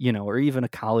adult, or even a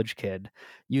college kid,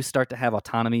 you start to have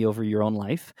autonomy over your own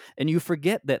life, and you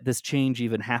forget that this change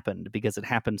even happened because it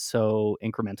happened so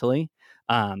incrementally.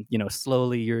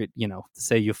 Slowly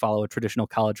say you follow a traditional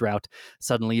college route,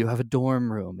 suddenly you have a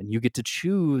dorm room and you get to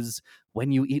choose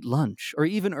when you eat lunch, or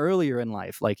even earlier in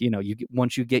life,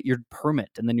 once you get your permit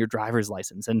and then your driver's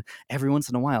license, and every once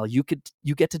in a while you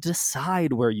get to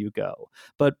decide where you go.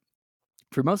 But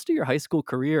for most of your high school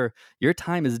career, your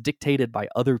time is dictated by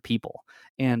other people.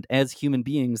 And as human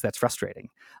beings, that's frustrating.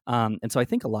 And so I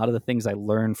think a lot of the things I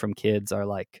learn from kids are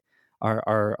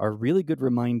really good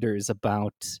reminders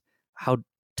about how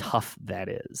tough that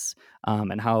is.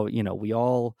 And how, we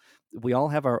all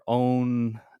have our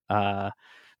own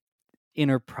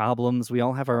inner problems. We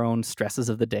all have our own stresses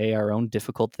of the day, our own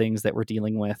difficult things that we're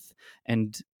dealing with.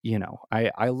 And,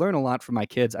 I learn a lot from my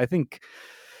kids. I think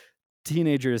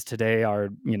teenagers today are,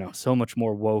 so much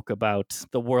more woke about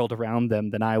the world around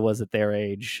them than I was at their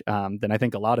age, than I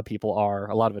think a lot of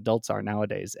adults are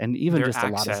nowadays. And even Their just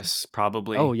access,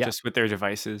 probably, just with their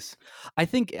devices. I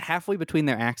think halfway between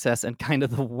their access and kind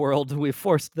of the world we've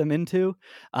forced them into,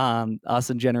 us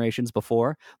and generations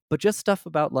before. But just stuff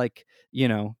about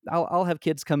I'll have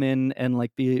kids come in and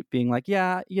being like,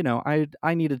 yeah,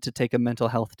 I needed to take a mental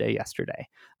health day yesterday.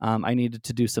 I needed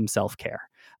to do some self-care.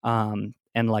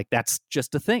 And that's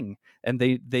just a thing. And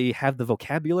they have the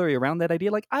vocabulary around that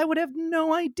idea. I would have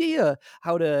no idea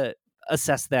how to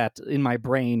assess that in my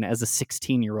brain as a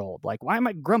 16-year-old. Why am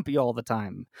I grumpy all the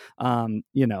time? Well,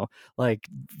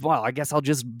 I guess I'll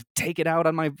just take it out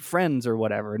on my friends or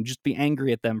whatever and just be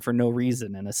angry at them for no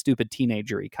reason in a stupid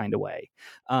teenager-y kind of way.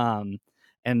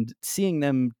 And seeing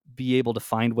them be able to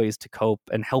find ways to cope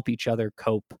and help each other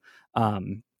cope,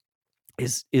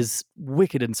 is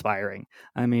wicked inspiring.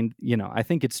 I mean, I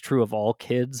think it's true of all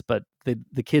kids, but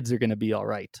the kids are going to be all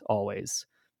right always.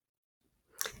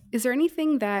 Is there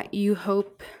anything that you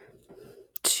hope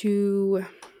to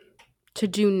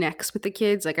do next with the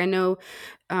kids? I know,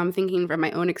 thinking from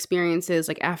my own experiences,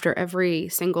 after every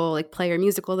single play or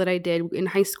musical that I did in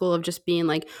high school, of just being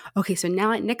okay, so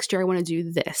now next year I want to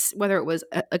do this, whether it was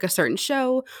a certain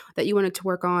show that you wanted to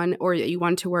work on, or that you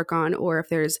want to work on, or if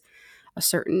there's a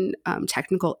certain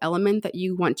technical element that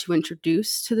you want to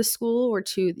introduce to the school or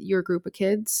to your group of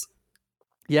kids?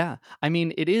 Yeah, I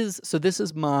mean, it is. So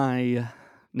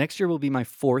next year will be my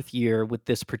 4th year with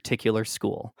this particular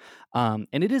school. And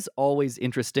it is always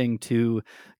interesting to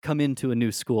come into a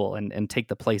new school and take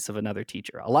the place of another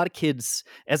teacher. A lot of kids,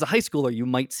 as a high schooler, you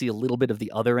might see a little bit of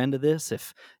the other end of this.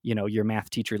 If, your math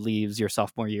teacher leaves your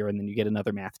sophomore year and then you get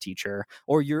another math teacher,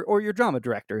 or your drama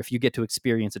director, if you get to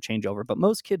experience a changeover. But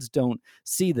most kids don't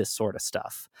see this sort of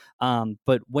stuff.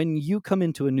 But when you come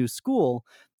into a new school,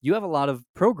 you have a lot of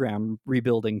program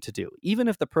rebuilding to do. Even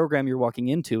if the program you're walking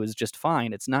into is just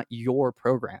fine, it's not your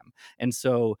program. And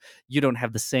so you don't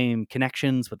have the same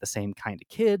connections with the same kind of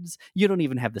kids. You don't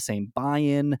even have the same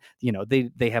buy-in.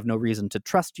 They have no reason to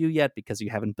trust you yet because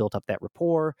you haven't built up that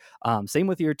rapport. Same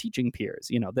with your teaching peers.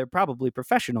 They're probably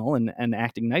professional and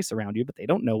acting nice around you, but they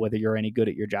don't know whether you're any good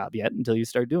at your job yet until you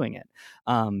start doing it.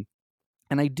 And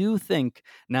I do think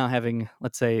now, having,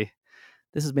 let's say,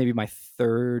 this is maybe my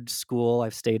 3rd school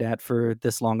I've stayed at for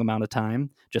this long amount of time,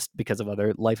 just because of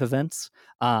other life events.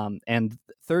 And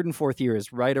 3rd and 4th year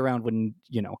is right around when,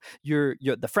 you're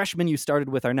the freshmen you started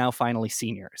with are now finally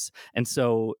seniors. And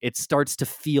so it starts to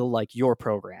feel like your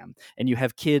program. And you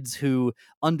have kids who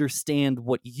understand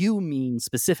what you mean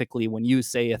specifically when you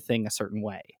say a thing a certain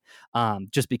way,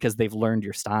 just because they've learned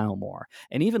your style more.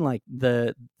 And even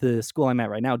the school I'm at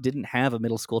right now didn't have a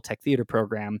middle school tech theater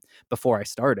program before I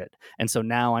started. And so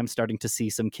now I'm starting to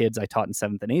see some kids I taught in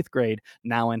 7th and 8th grade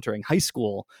now entering high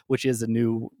school, which is a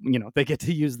new, they get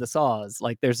to use the saws.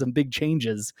 There's some big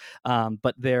changes,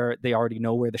 but they already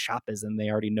know where the shop is and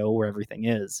they already know where everything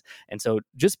is. And so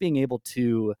just being able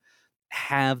to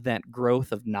have that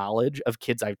growth of knowledge of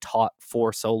kids I've taught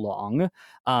for so long,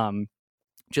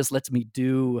 just lets me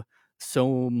do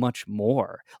so much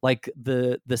more.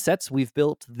 The sets we've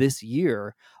built this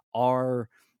year are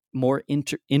more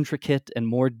intricate and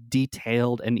more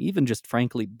detailed, and even just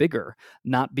frankly bigger,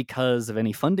 not because of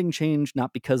any funding change,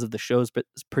 not because of the shows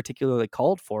particularly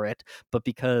called for it, but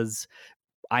because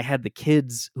I had the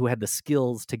kids who had the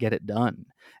skills to get it done.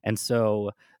 And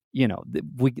so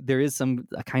there is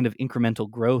a kind of incremental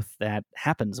growth that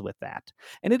happens with that.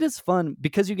 And it is fun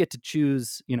because you get to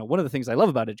choose. One of the things I love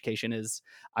about education is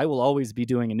I will always be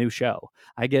doing a new show.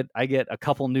 I get a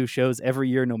couple new shows every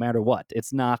year, no matter what.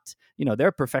 It's not, there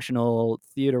are professional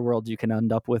theater worlds you can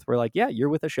end up with where like, yeah, you're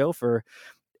with a show for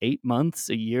 8 months,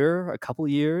 a year, a couple of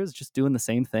years, just doing the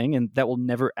same thing. And that will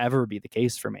never, ever be the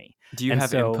case for me. Do you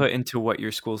have input into what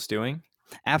your school's doing?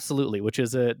 Absolutely, which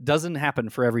doesn't happen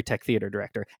for every tech theater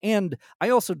director. And I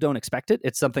also don't expect it.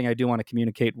 It's something I do want to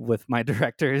communicate with my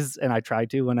directors, and I try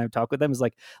to when I talk with them, is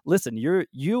like, listen,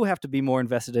 you have to be more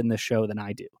invested in this show than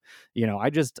I do. I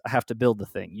just have to build the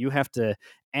thing. You have to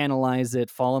analyze it,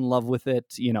 fall in love with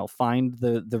it, find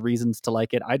the reasons to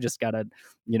like it. I just gotta,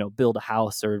 build a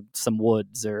house or some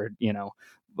woods or,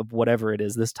 whatever it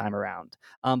is this time around.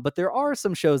 But there are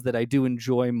some shows that I do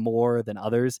enjoy more than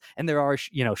others. And there are,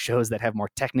 shows that have more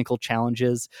technical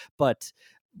challenges, but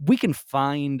we can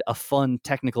find a fun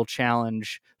technical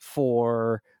challenge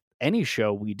for any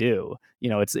show we do.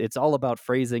 It's all about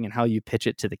phrasing and how you pitch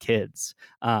it to the kids.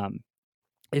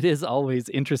 It is always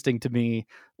interesting to me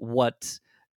what,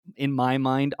 in my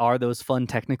mind, are those fun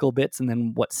technical bits and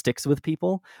then what sticks with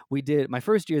people. My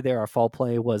first year there, our fall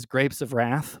play was Grapes of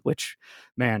Wrath, which,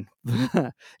 man,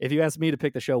 if you asked me to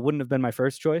pick the show, wouldn't have been my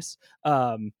first choice.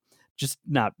 Just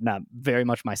not very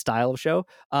much my style of show.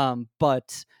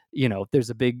 But there's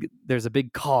a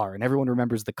big car and everyone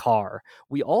remembers the car.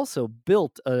 We also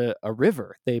built a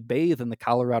river. They bathe in the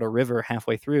Colorado River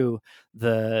halfway through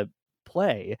the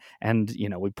play, and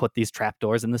we put these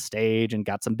trapdoors in the stage and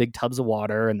got some big tubs of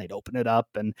water, and they'd open it up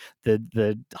and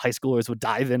the high schoolers would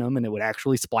dive in them and it would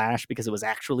actually splash because it was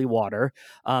actually water.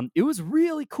 It was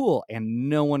really cool, and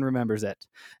no one remembers it.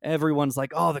 Everyone's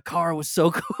like, oh, the car was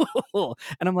so cool.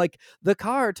 And I'm like, the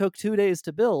car took 2 days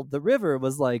to build. The river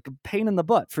was like pain in the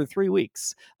butt for 3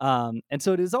 weeks. And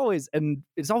so it's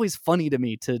always funny to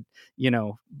me to,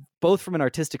 both from an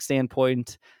artistic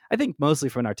standpoint, I think mostly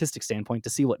from an artistic standpoint,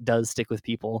 to see what does stick with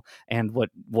people and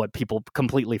what people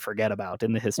completely forget about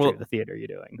in the history of the theater you're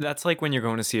doing. That's like when you're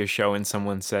going to see a show and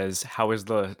someone says, how is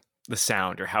the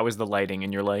sound or how is the lighting?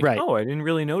 And you're like, right. Oh, I didn't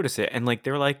really notice it. And like,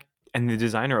 they're like, and the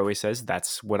designer always says,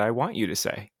 that's what I want you to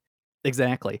say.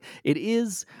 Exactly. It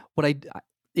is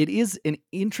an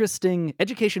interesting,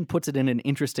 education puts it in an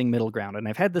interesting middle ground. And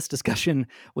I've had this discussion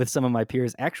with some of my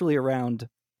peers actually around,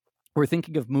 we're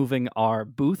thinking of moving our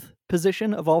booth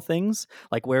position of all things,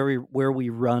 like where we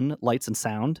run lights and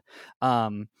sound.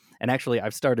 And actually,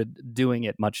 I've started doing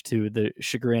it much to the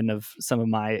chagrin of some of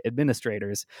my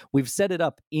administrators. We've set it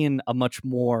up in a much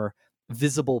more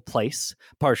visible place,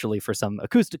 partially for some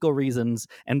acoustical reasons,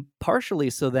 and partially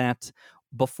so that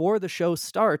before the show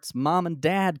starts, mom and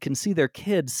dad can see their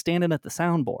kids standing at the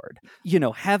soundboard.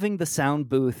 Having the sound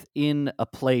booth in a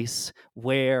place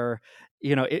where,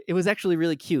 it was actually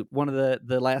really cute. One of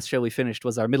the last show we finished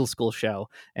was our middle school show,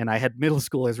 and I had middle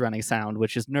schoolers running sound,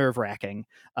 which is nerve-wracking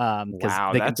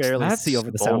because they can barely see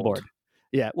over the soundboard.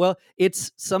 Yeah, well,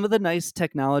 it's some of the nice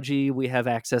technology we have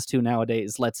access to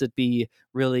nowadays lets it be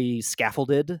really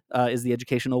scaffolded, is the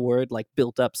educational word, like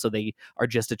built up so they are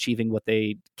just achieving what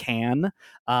they can.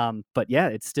 But yeah,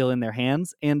 it's still in their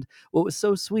hands. And what was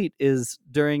so sweet is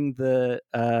during the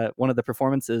one of the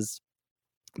performances,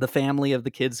 the family of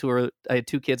the kids I had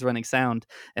 2 kids running sound,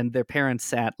 and their parents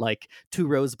sat like 2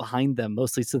 rows behind them,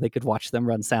 mostly so they could watch them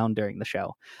run sound during the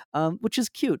show, which is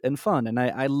cute and fun. And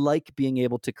I like being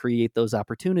able to create those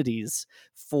opportunities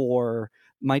for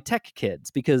my tech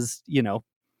kids because,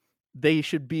 they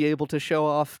should be able to show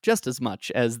off just as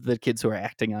much as the kids who are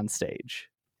acting on stage.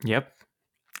 Yep.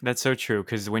 That's so true.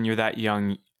 Because when you're that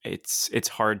young, it's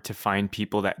hard to find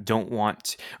people that don't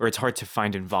want, or it's hard to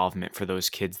find involvement for those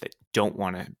kids that don't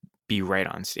want to be right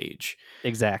on stage.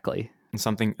 Exactly. And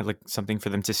something for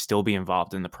them to still be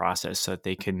involved in the process so that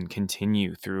they can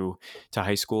continue through to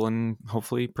high school and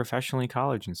hopefully professionally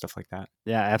college and stuff like that.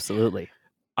 Yeah, absolutely.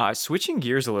 Switching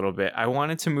gears a little bit, I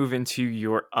wanted to move into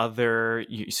your other.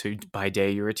 So by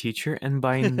day you're a teacher, and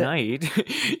by night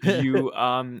you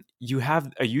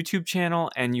have a YouTube channel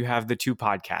and you have the 2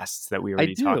 podcasts that we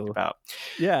already talked about.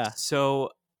 Yeah. So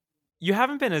you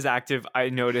haven't been as active, I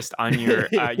noticed, on your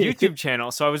YouTube channel.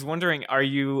 So I was wondering, are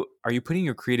you putting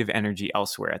your creative energy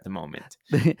elsewhere at the moment?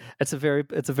 It's a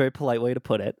very polite way to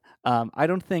put it. I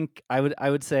don't think I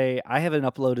would say I haven't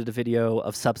uploaded a video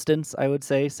of substance. I would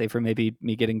say for maybe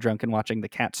me getting drunk and watching the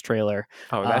Cats trailer.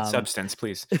 Oh, that's substance,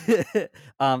 please.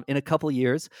 In a couple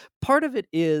years. Part of it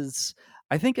is,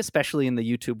 I think, especially in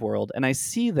the YouTube world, and I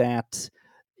see that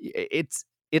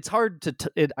it's hard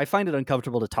to I find it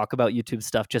uncomfortable to talk about YouTube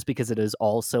stuff just because it is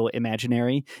all so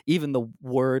imaginary. Even the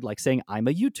word, like saying I'm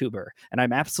a YouTuber, and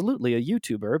I'm absolutely a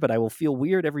YouTuber, but I will feel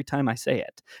weird every time I say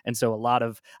it. And so a lot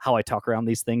of how I talk around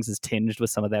these things is tinged with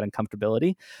some of that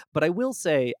uncomfortability. But I will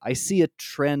say I see a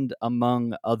trend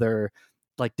among other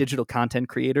like digital content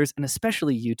creators, and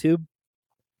especially YouTube,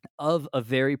 of a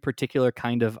very particular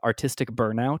kind of artistic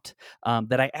burnout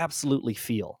that I absolutely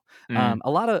feel. A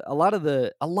lot of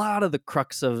the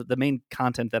crux of the main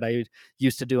content that I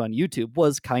used to do on YouTube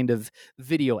was kind of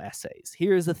video essays.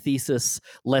 Here's a thesis,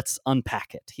 let's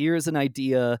unpack it. Here's an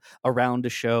idea around a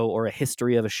show or a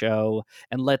history of a show,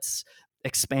 and let's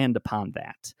expand upon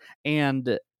that.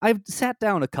 And I've sat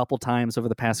down a couple times over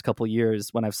the past couple years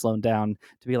when I've slowed down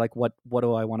to be like, what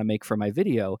do I want to make for my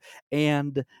video?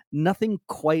 And nothing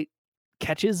quite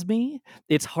catches me.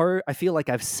 It's hard. I feel like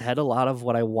I've said a lot of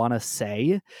what I want to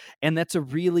say, and that's a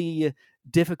really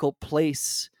difficult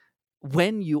place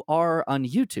when you are on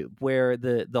YouTube, where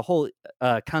the whole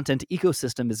content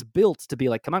ecosystem is built to be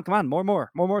like, come on,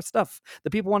 more stuff. The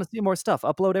people want to see more stuff.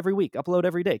 Upload every week, upload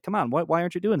every day. Come on, why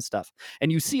aren't you doing stuff?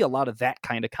 And you see a lot of that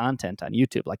kind of content on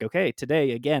YouTube. Like, okay,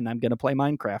 today again, I'm going to play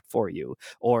Minecraft for you,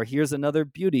 or here's another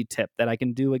beauty tip that I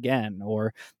can do again,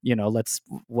 or let's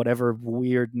whatever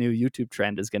weird new YouTube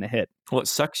trend is going to hit. Well, it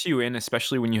sucks you in,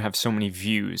 especially when you have so many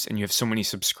views and you have so many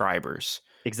subscribers.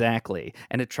 Exactly,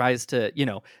 and it tries to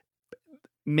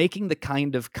making the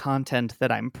kind of content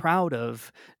that I'm proud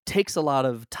of takes a lot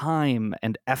of time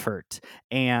and effort.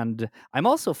 And I'm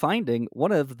also finding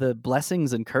one of the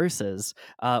blessings and curses.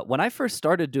 When I first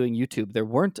started doing YouTube, there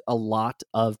weren't a lot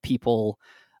of people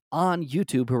on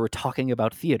YouTube who were talking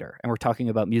about theater and were talking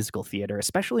about musical theater,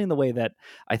 especially in the way that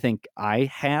I think I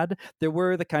had. There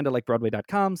were the kind of like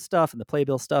Broadway.com stuff and the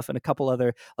Playbill stuff and a couple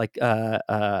other like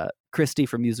Christy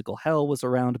from Musical Hell was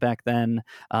around back then.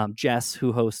 Jess,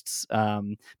 who hosts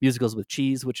Musicals with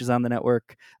Cheese, which is on the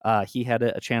network, he had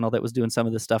a channel that was doing some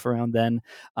of this stuff around then.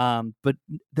 But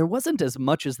there wasn't as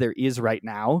much as there is right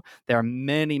now. There are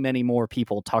many, many more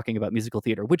people talking about musical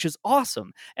theater, which is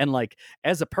awesome. And like,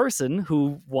 as a person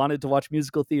who wanted to watch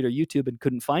musical theater YouTube and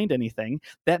couldn't find anything,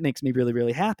 that makes me really,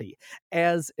 really happy.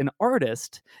 As an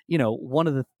artist, one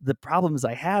of the problems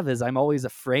I have is I'm always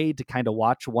afraid to kind of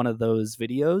watch one of those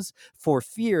videos for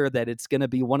fear that it's going to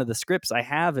be one of the scripts I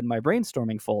have in my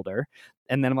brainstorming folder.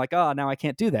 And then I'm like, oh, now I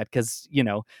can't do that because,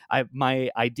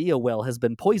 my idea well has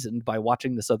been poisoned by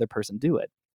watching this other person do it.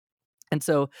 And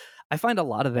so I find a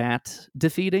lot of that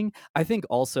defeating. I think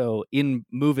also in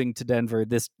moving to Denver,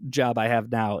 this job I have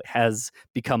now has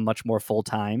become much more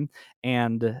full-time.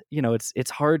 And,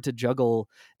 it's hard to juggle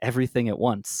everything at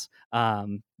once.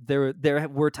 There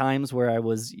were times where I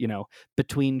was,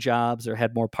 between jobs or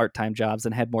had more part-time jobs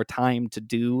and had more time to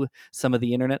do some of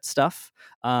the internet stuff.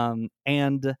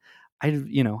 And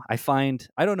I find,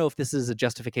 I don't know if this is a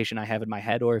justification I have in my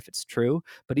head or if it's true,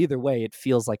 but either way, it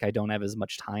feels like I don't have as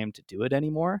much time to do it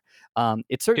anymore.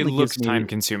 It certainly looks gives me time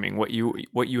consuming what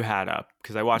you had up,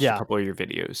 because I watched a couple of your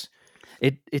videos.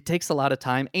 It takes a lot of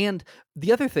time. And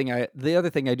the other thing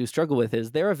I do struggle with is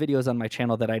there are videos on my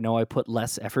channel that I know I put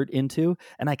less effort into,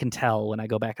 and I can tell when I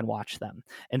go back and watch them.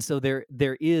 And so there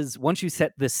is, once you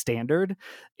set this standard,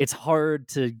 it's hard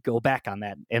to go back on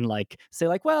that and like say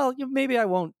like, well, maybe I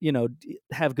won't,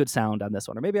 have good sound on this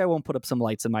one, or maybe I won't put up some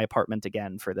lights in my apartment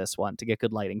again for this one to get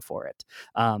good lighting for it.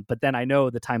 But then I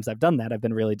know the times I've done that, I've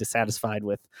been really dissatisfied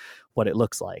with what it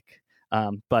looks like.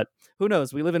 But who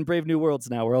knows? We live in brave new worlds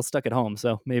now. We're all stuck at home,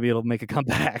 so maybe it'll make a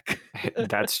comeback.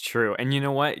 That's true. And you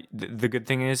know what? The good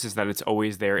thing is that it's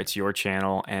always there. It's your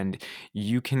channel, and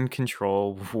you can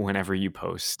control whenever you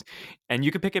post. And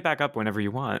you can pick it back up whenever you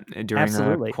want during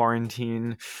a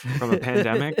quarantine from a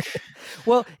pandemic.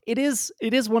 Well, it is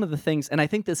one of the things, and I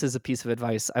think this is a piece of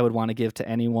advice I would want to give to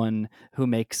anyone who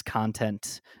makes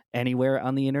content anywhere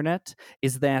on the internet,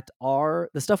 is that the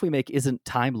stuff we make isn't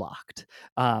time locked.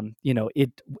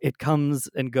 It comes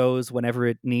and goes whenever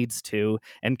it needs to,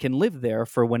 and can live there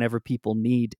for whenever people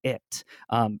need it,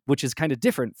 which is kind of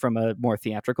different from a more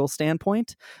theatrical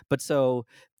standpoint. But so,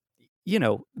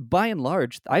 by and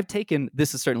large,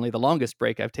 this is certainly the longest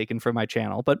break I've taken from my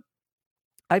channel, but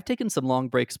I've taken some long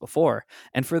breaks before.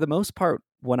 And for the most part,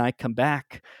 when I come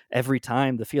back every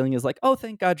time, the feeling is like, oh,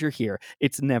 thank God you're here.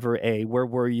 It's never where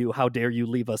were you? How dare you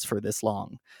leave us for this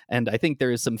long? And I think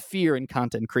there is some fear in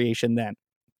content creation that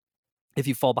if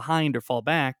you fall behind or fall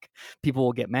back, people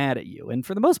will get mad at you. And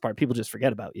for the most part, people just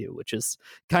forget about you, which is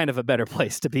kind of a better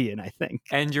place to be in, I think.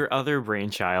 And your other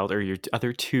brainchild, or your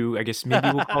other two, I guess maybe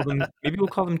we'll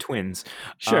call them twins.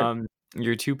 Sure.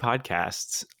 Your two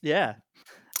podcasts. Yeah.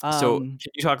 So can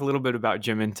you talk a little bit about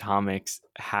Jim and Tomic's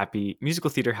musical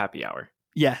theater happy hour?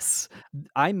 Yes.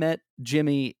 I met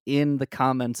Jimmy in the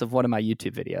comments of one of my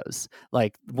YouTube videos.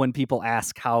 Like when people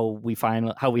ask how we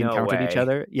encountered each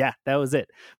other. Yeah, that was it.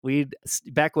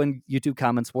 Back when YouTube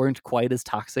comments weren't quite as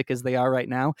toxic as they are right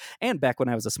now, and back when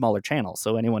I was a smaller channel.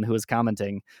 So anyone who was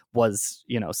commenting was,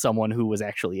 someone who was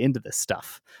actually into this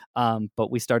stuff.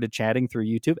 But we started chatting through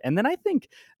YouTube. And then I think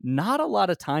not a lot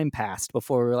of time passed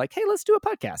before we were like, hey, let's do a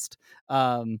podcast.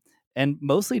 And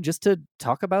mostly just to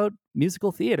talk about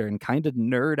musical theater and kind of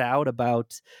nerd out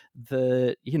about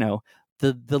the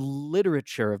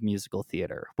literature of musical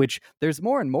theater, which there's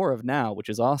more and more of now, which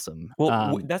is awesome.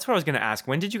 Well, that's what I was going to ask.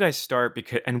 When did you guys start?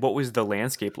 And what was the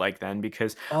landscape like then?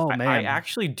 Because I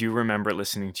actually do remember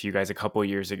listening to you guys a couple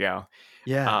years ago.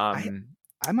 Yeah,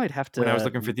 I might have to. When I was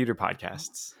looking for theater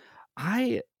podcasts.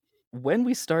 When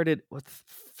we started,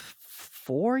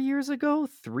 4 years ago,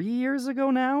 3 years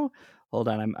ago now. Hold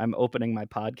on, I'm opening my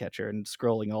podcatcher and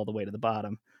scrolling all the way to the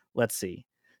bottom. Let's see.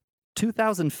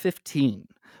 2015.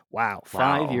 Wow,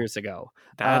 5 years ago.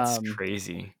 That's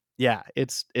crazy. Yeah,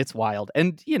 it's wild.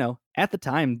 And at the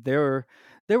time there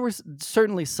were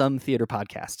certainly some theater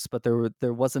podcasts, but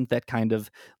there wasn't that kind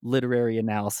of literary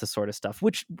analysis sort of stuff,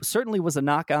 which certainly was a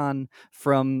knock on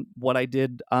from what I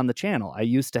did on the channel. I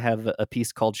used to have a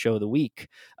piece called Show of the Week,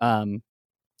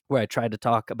 where I tried to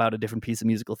talk about a different piece of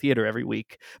musical theater every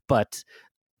week, but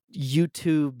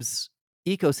YouTube's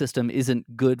ecosystem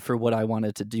isn't good for what I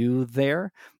wanted to do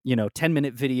there.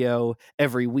 10-minute video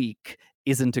every week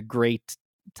isn't a great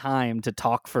time to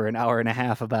talk for an hour and a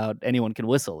half about Anyone Can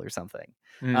Whistle or something.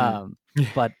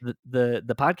 But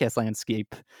the podcast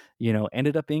landscape,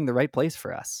 ended up being the right place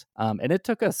for us. And it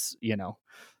took us,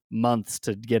 months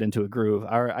to get into a groove.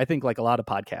 I think like a lot of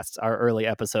podcasts, our early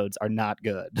episodes are not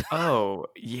good. Oh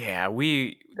yeah,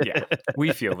 we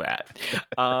feel that.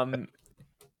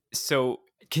 So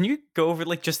can you go over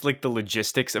just the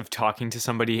logistics of talking to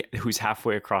somebody who's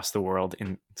halfway across the world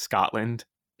in Scotland?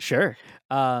 Sure.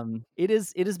 It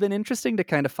has been interesting to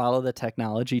kind of follow the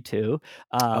technology too.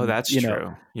 That's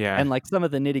true. Yeah. And some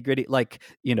of the nitty gritty,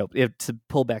 to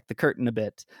pull back the curtain a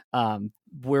bit,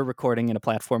 we're recording in a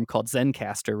platform called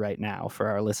Zencastr right now for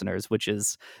our listeners, which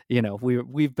is,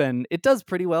 it does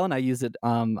pretty well, and I use it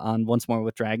on Once More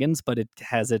with Dragons, but it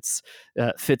has its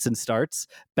fits and starts.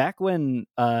 Back when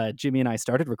Jimmy and I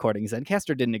started recording,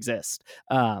 Zencastr didn't exist.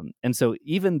 And so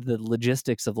even the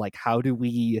logistics of how do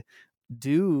we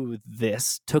do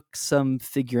this took some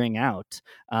figuring out,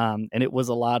 and it was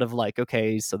a lot of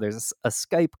okay, so there's a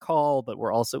Skype call, but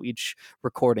we're also each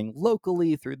recording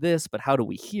locally through this, but how do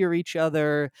we hear each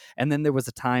other? And then there was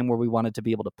a time where we wanted to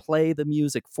be able to play the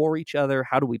music for each other.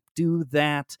 How do we do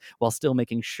that while still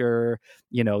making sure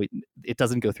it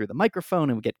doesn't go through the microphone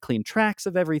and we get clean tracks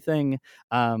of everything?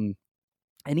 And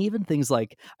even things I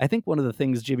think one of the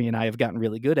things Jimmy and I have gotten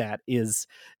really good at is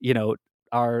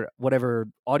our whatever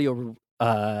audio,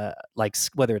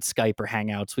 whether it's Skype or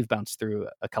Hangouts, we've bounced through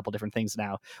a couple different things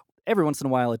now. Every once in a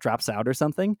while it drops out or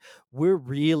something. We're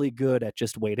really good at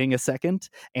just waiting a second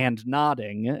and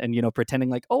nodding and,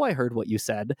 pretending oh, I heard what you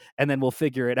said. And then we'll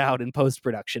figure it out in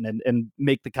post-production and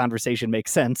make the conversation make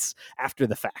sense after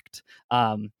the fact.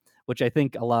 Which I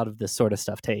think a lot of this sort of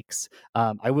stuff takes.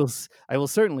 I will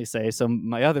certainly say, so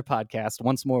my other podcast,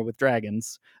 Once More with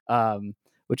Dragons,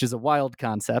 which is a wild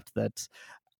concept that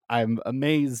I'm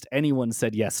amazed anyone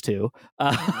said yes to.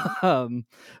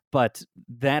 But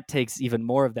that takes even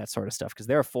more of that sort of stuff because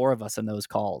there are 4 of us in those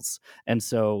calls. And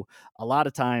so a lot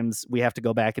of times we have to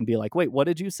go back and be like, wait, what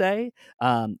did you say?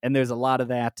 And there's a lot of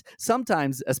that.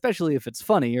 Sometimes, especially if it's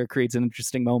funny or creates an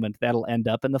interesting moment, that'll end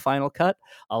up in the final cut.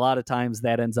 A lot of times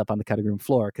that ends up on the cutting room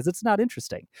floor because it's not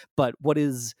interesting. But what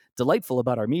is delightful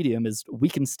about our medium is we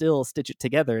can still stitch it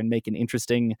together and make an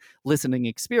interesting listening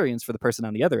experience for the person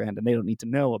on the other end. And they don't need to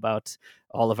know about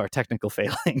all of our technical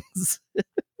failings.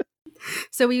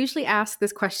 So we usually ask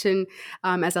this question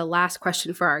as a last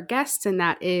question for our guests, and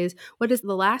that is, what is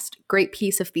the last great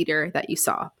piece of theater that you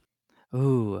saw?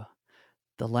 Ooh,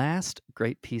 the last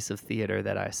great piece of theater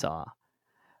that I saw.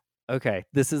 Okay,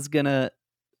 this is going to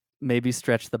maybe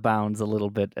stretch the bounds a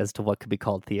little bit as to what could be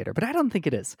called theater, but I don't think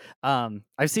it is. I've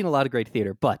seen a lot of great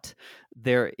theater, but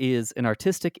there is an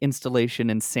artistic installation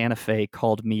in Santa Fe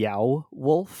called Meow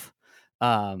Wolf.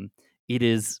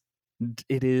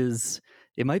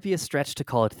 It might be a stretch to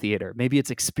call it theater. Maybe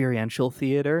it's experiential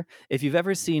theater. If you've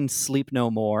ever seen Sleep No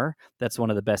More, that's one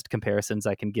of the best comparisons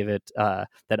I can give it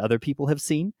that other people have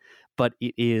seen. but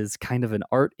it is kind of an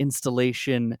art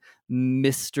installation,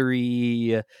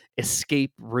 mystery,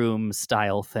 escape room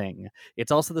style thing.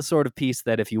 It's also the sort of piece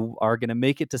that if you are going to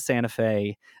make it to Santa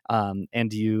Fe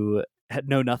and you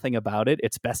know nothing about it,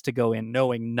 it's best to go in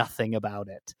knowing nothing about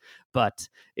it. But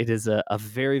it is a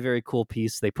very, very cool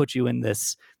piece. They put you in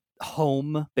this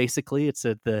home, basically. It's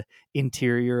the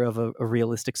interior of a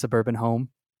realistic suburban home.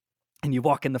 And you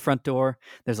walk in the front door,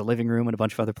 there's a living room and a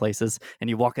bunch of other places. And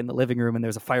you walk in the living room and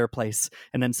there's a fireplace.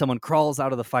 And then someone crawls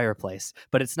out of the fireplace.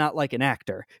 But it's not like an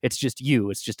actor. It's just you.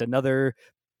 It's just another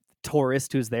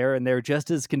tourist who's there, and they're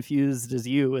just as confused as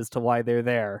you as to why they're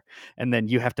there. And then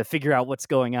you have to figure out what's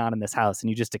going on in this house, and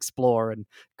you just explore and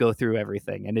go through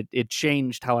everything. And it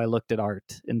changed how I looked at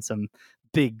art in some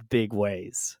big, big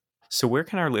ways. So where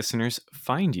can our listeners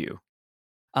find you?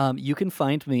 You can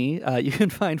find me. You can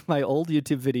find my old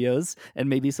YouTube videos and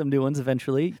maybe some new ones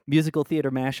eventually. Musical Theater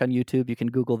Mash on YouTube. You can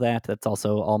Google that. That's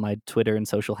also all my Twitter and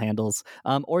social handles.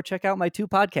 Or check out my 2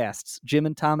 podcasts, Jim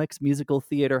and Tomic's Musical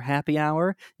Theater Happy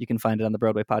Hour. You can find it on the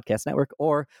Broadway Podcast Network.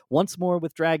 Or Once More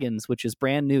with Dragons, which is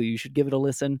brand new. You should give it a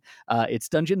listen. It's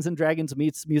Dungeons and Dragons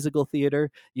meets musical theater.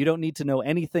 You don't need to know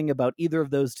anything about either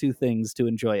of those 2 things to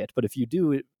enjoy it. But if you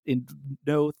do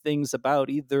know things about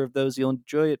either of those, you'll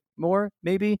enjoy it more,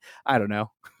 maybe. I don't know.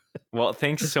 Well,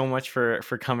 thanks so much for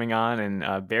coming on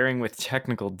and bearing with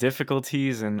technical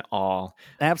difficulties and all.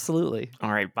 Absolutely.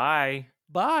 All right, bye.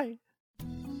 Bye.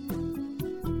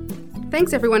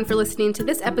 Thanks everyone for listening to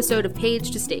this episode of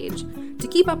Page to Stage. To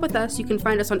keep up with us, you can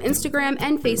find us on Instagram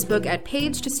and Facebook at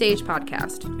Page to Stage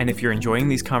Podcast. And if you're enjoying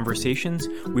these conversations,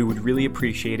 we would really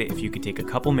appreciate it if you could take a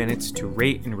couple minutes to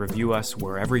rate and review us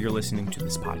wherever you're listening to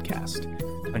this podcast.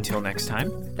 Until next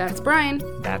time. That's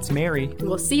Brian. That's Mary.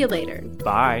 We'll see you later.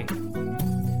 Bye.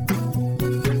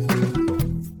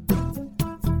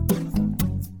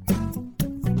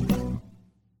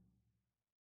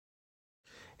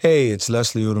 Hey, it's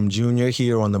Leslie Odom Jr.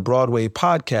 here on the Broadway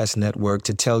Podcast Network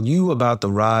to tell you about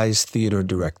the Rise Theater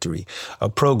Directory, a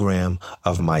program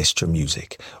of Maestro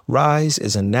Music. Rise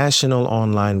is a national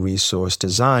online resource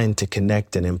designed to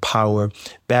connect and empower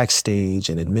backstage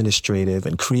and administrative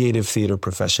and creative theater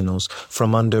professionals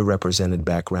from underrepresented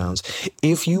backgrounds.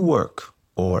 If you work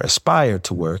or aspire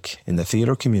to work in the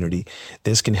theater community,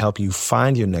 this can help you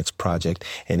find your next project.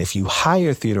 And if you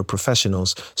hire theater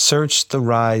professionals, search the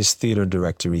Rise Theater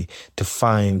Directory to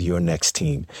find your next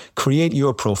team. Create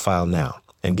your profile now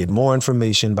and get more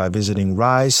information by visiting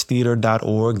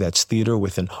risetheater.org. That's theater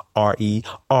with an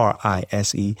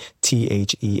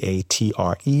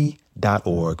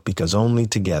RISETHEATRE.org, because only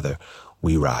together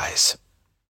we rise.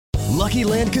 Lucky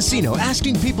Land Casino,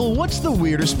 asking people, what's the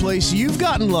weirdest place you've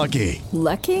gotten lucky?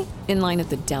 Lucky? In line at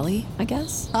the deli, I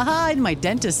guess? Aha, in my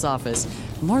dentist's office.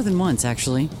 More than once,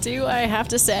 actually. Do I have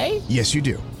to say? Yes, you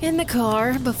do. In the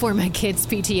car before my kids'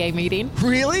 PTA meeting.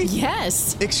 Really?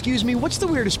 Yes. Excuse me, what's the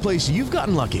weirdest place you've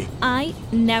gotten lucky? I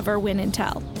never win and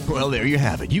tell. Well, there you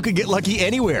have it. You can get lucky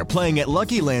anywhere, playing at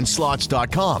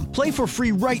LuckyLandSlots.com. Play for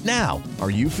free right now. Are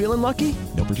you feeling lucky?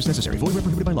 No purchase necessary. Void where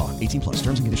prohibited by law. 18+.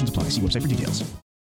 Terms and conditions apply. See website for details.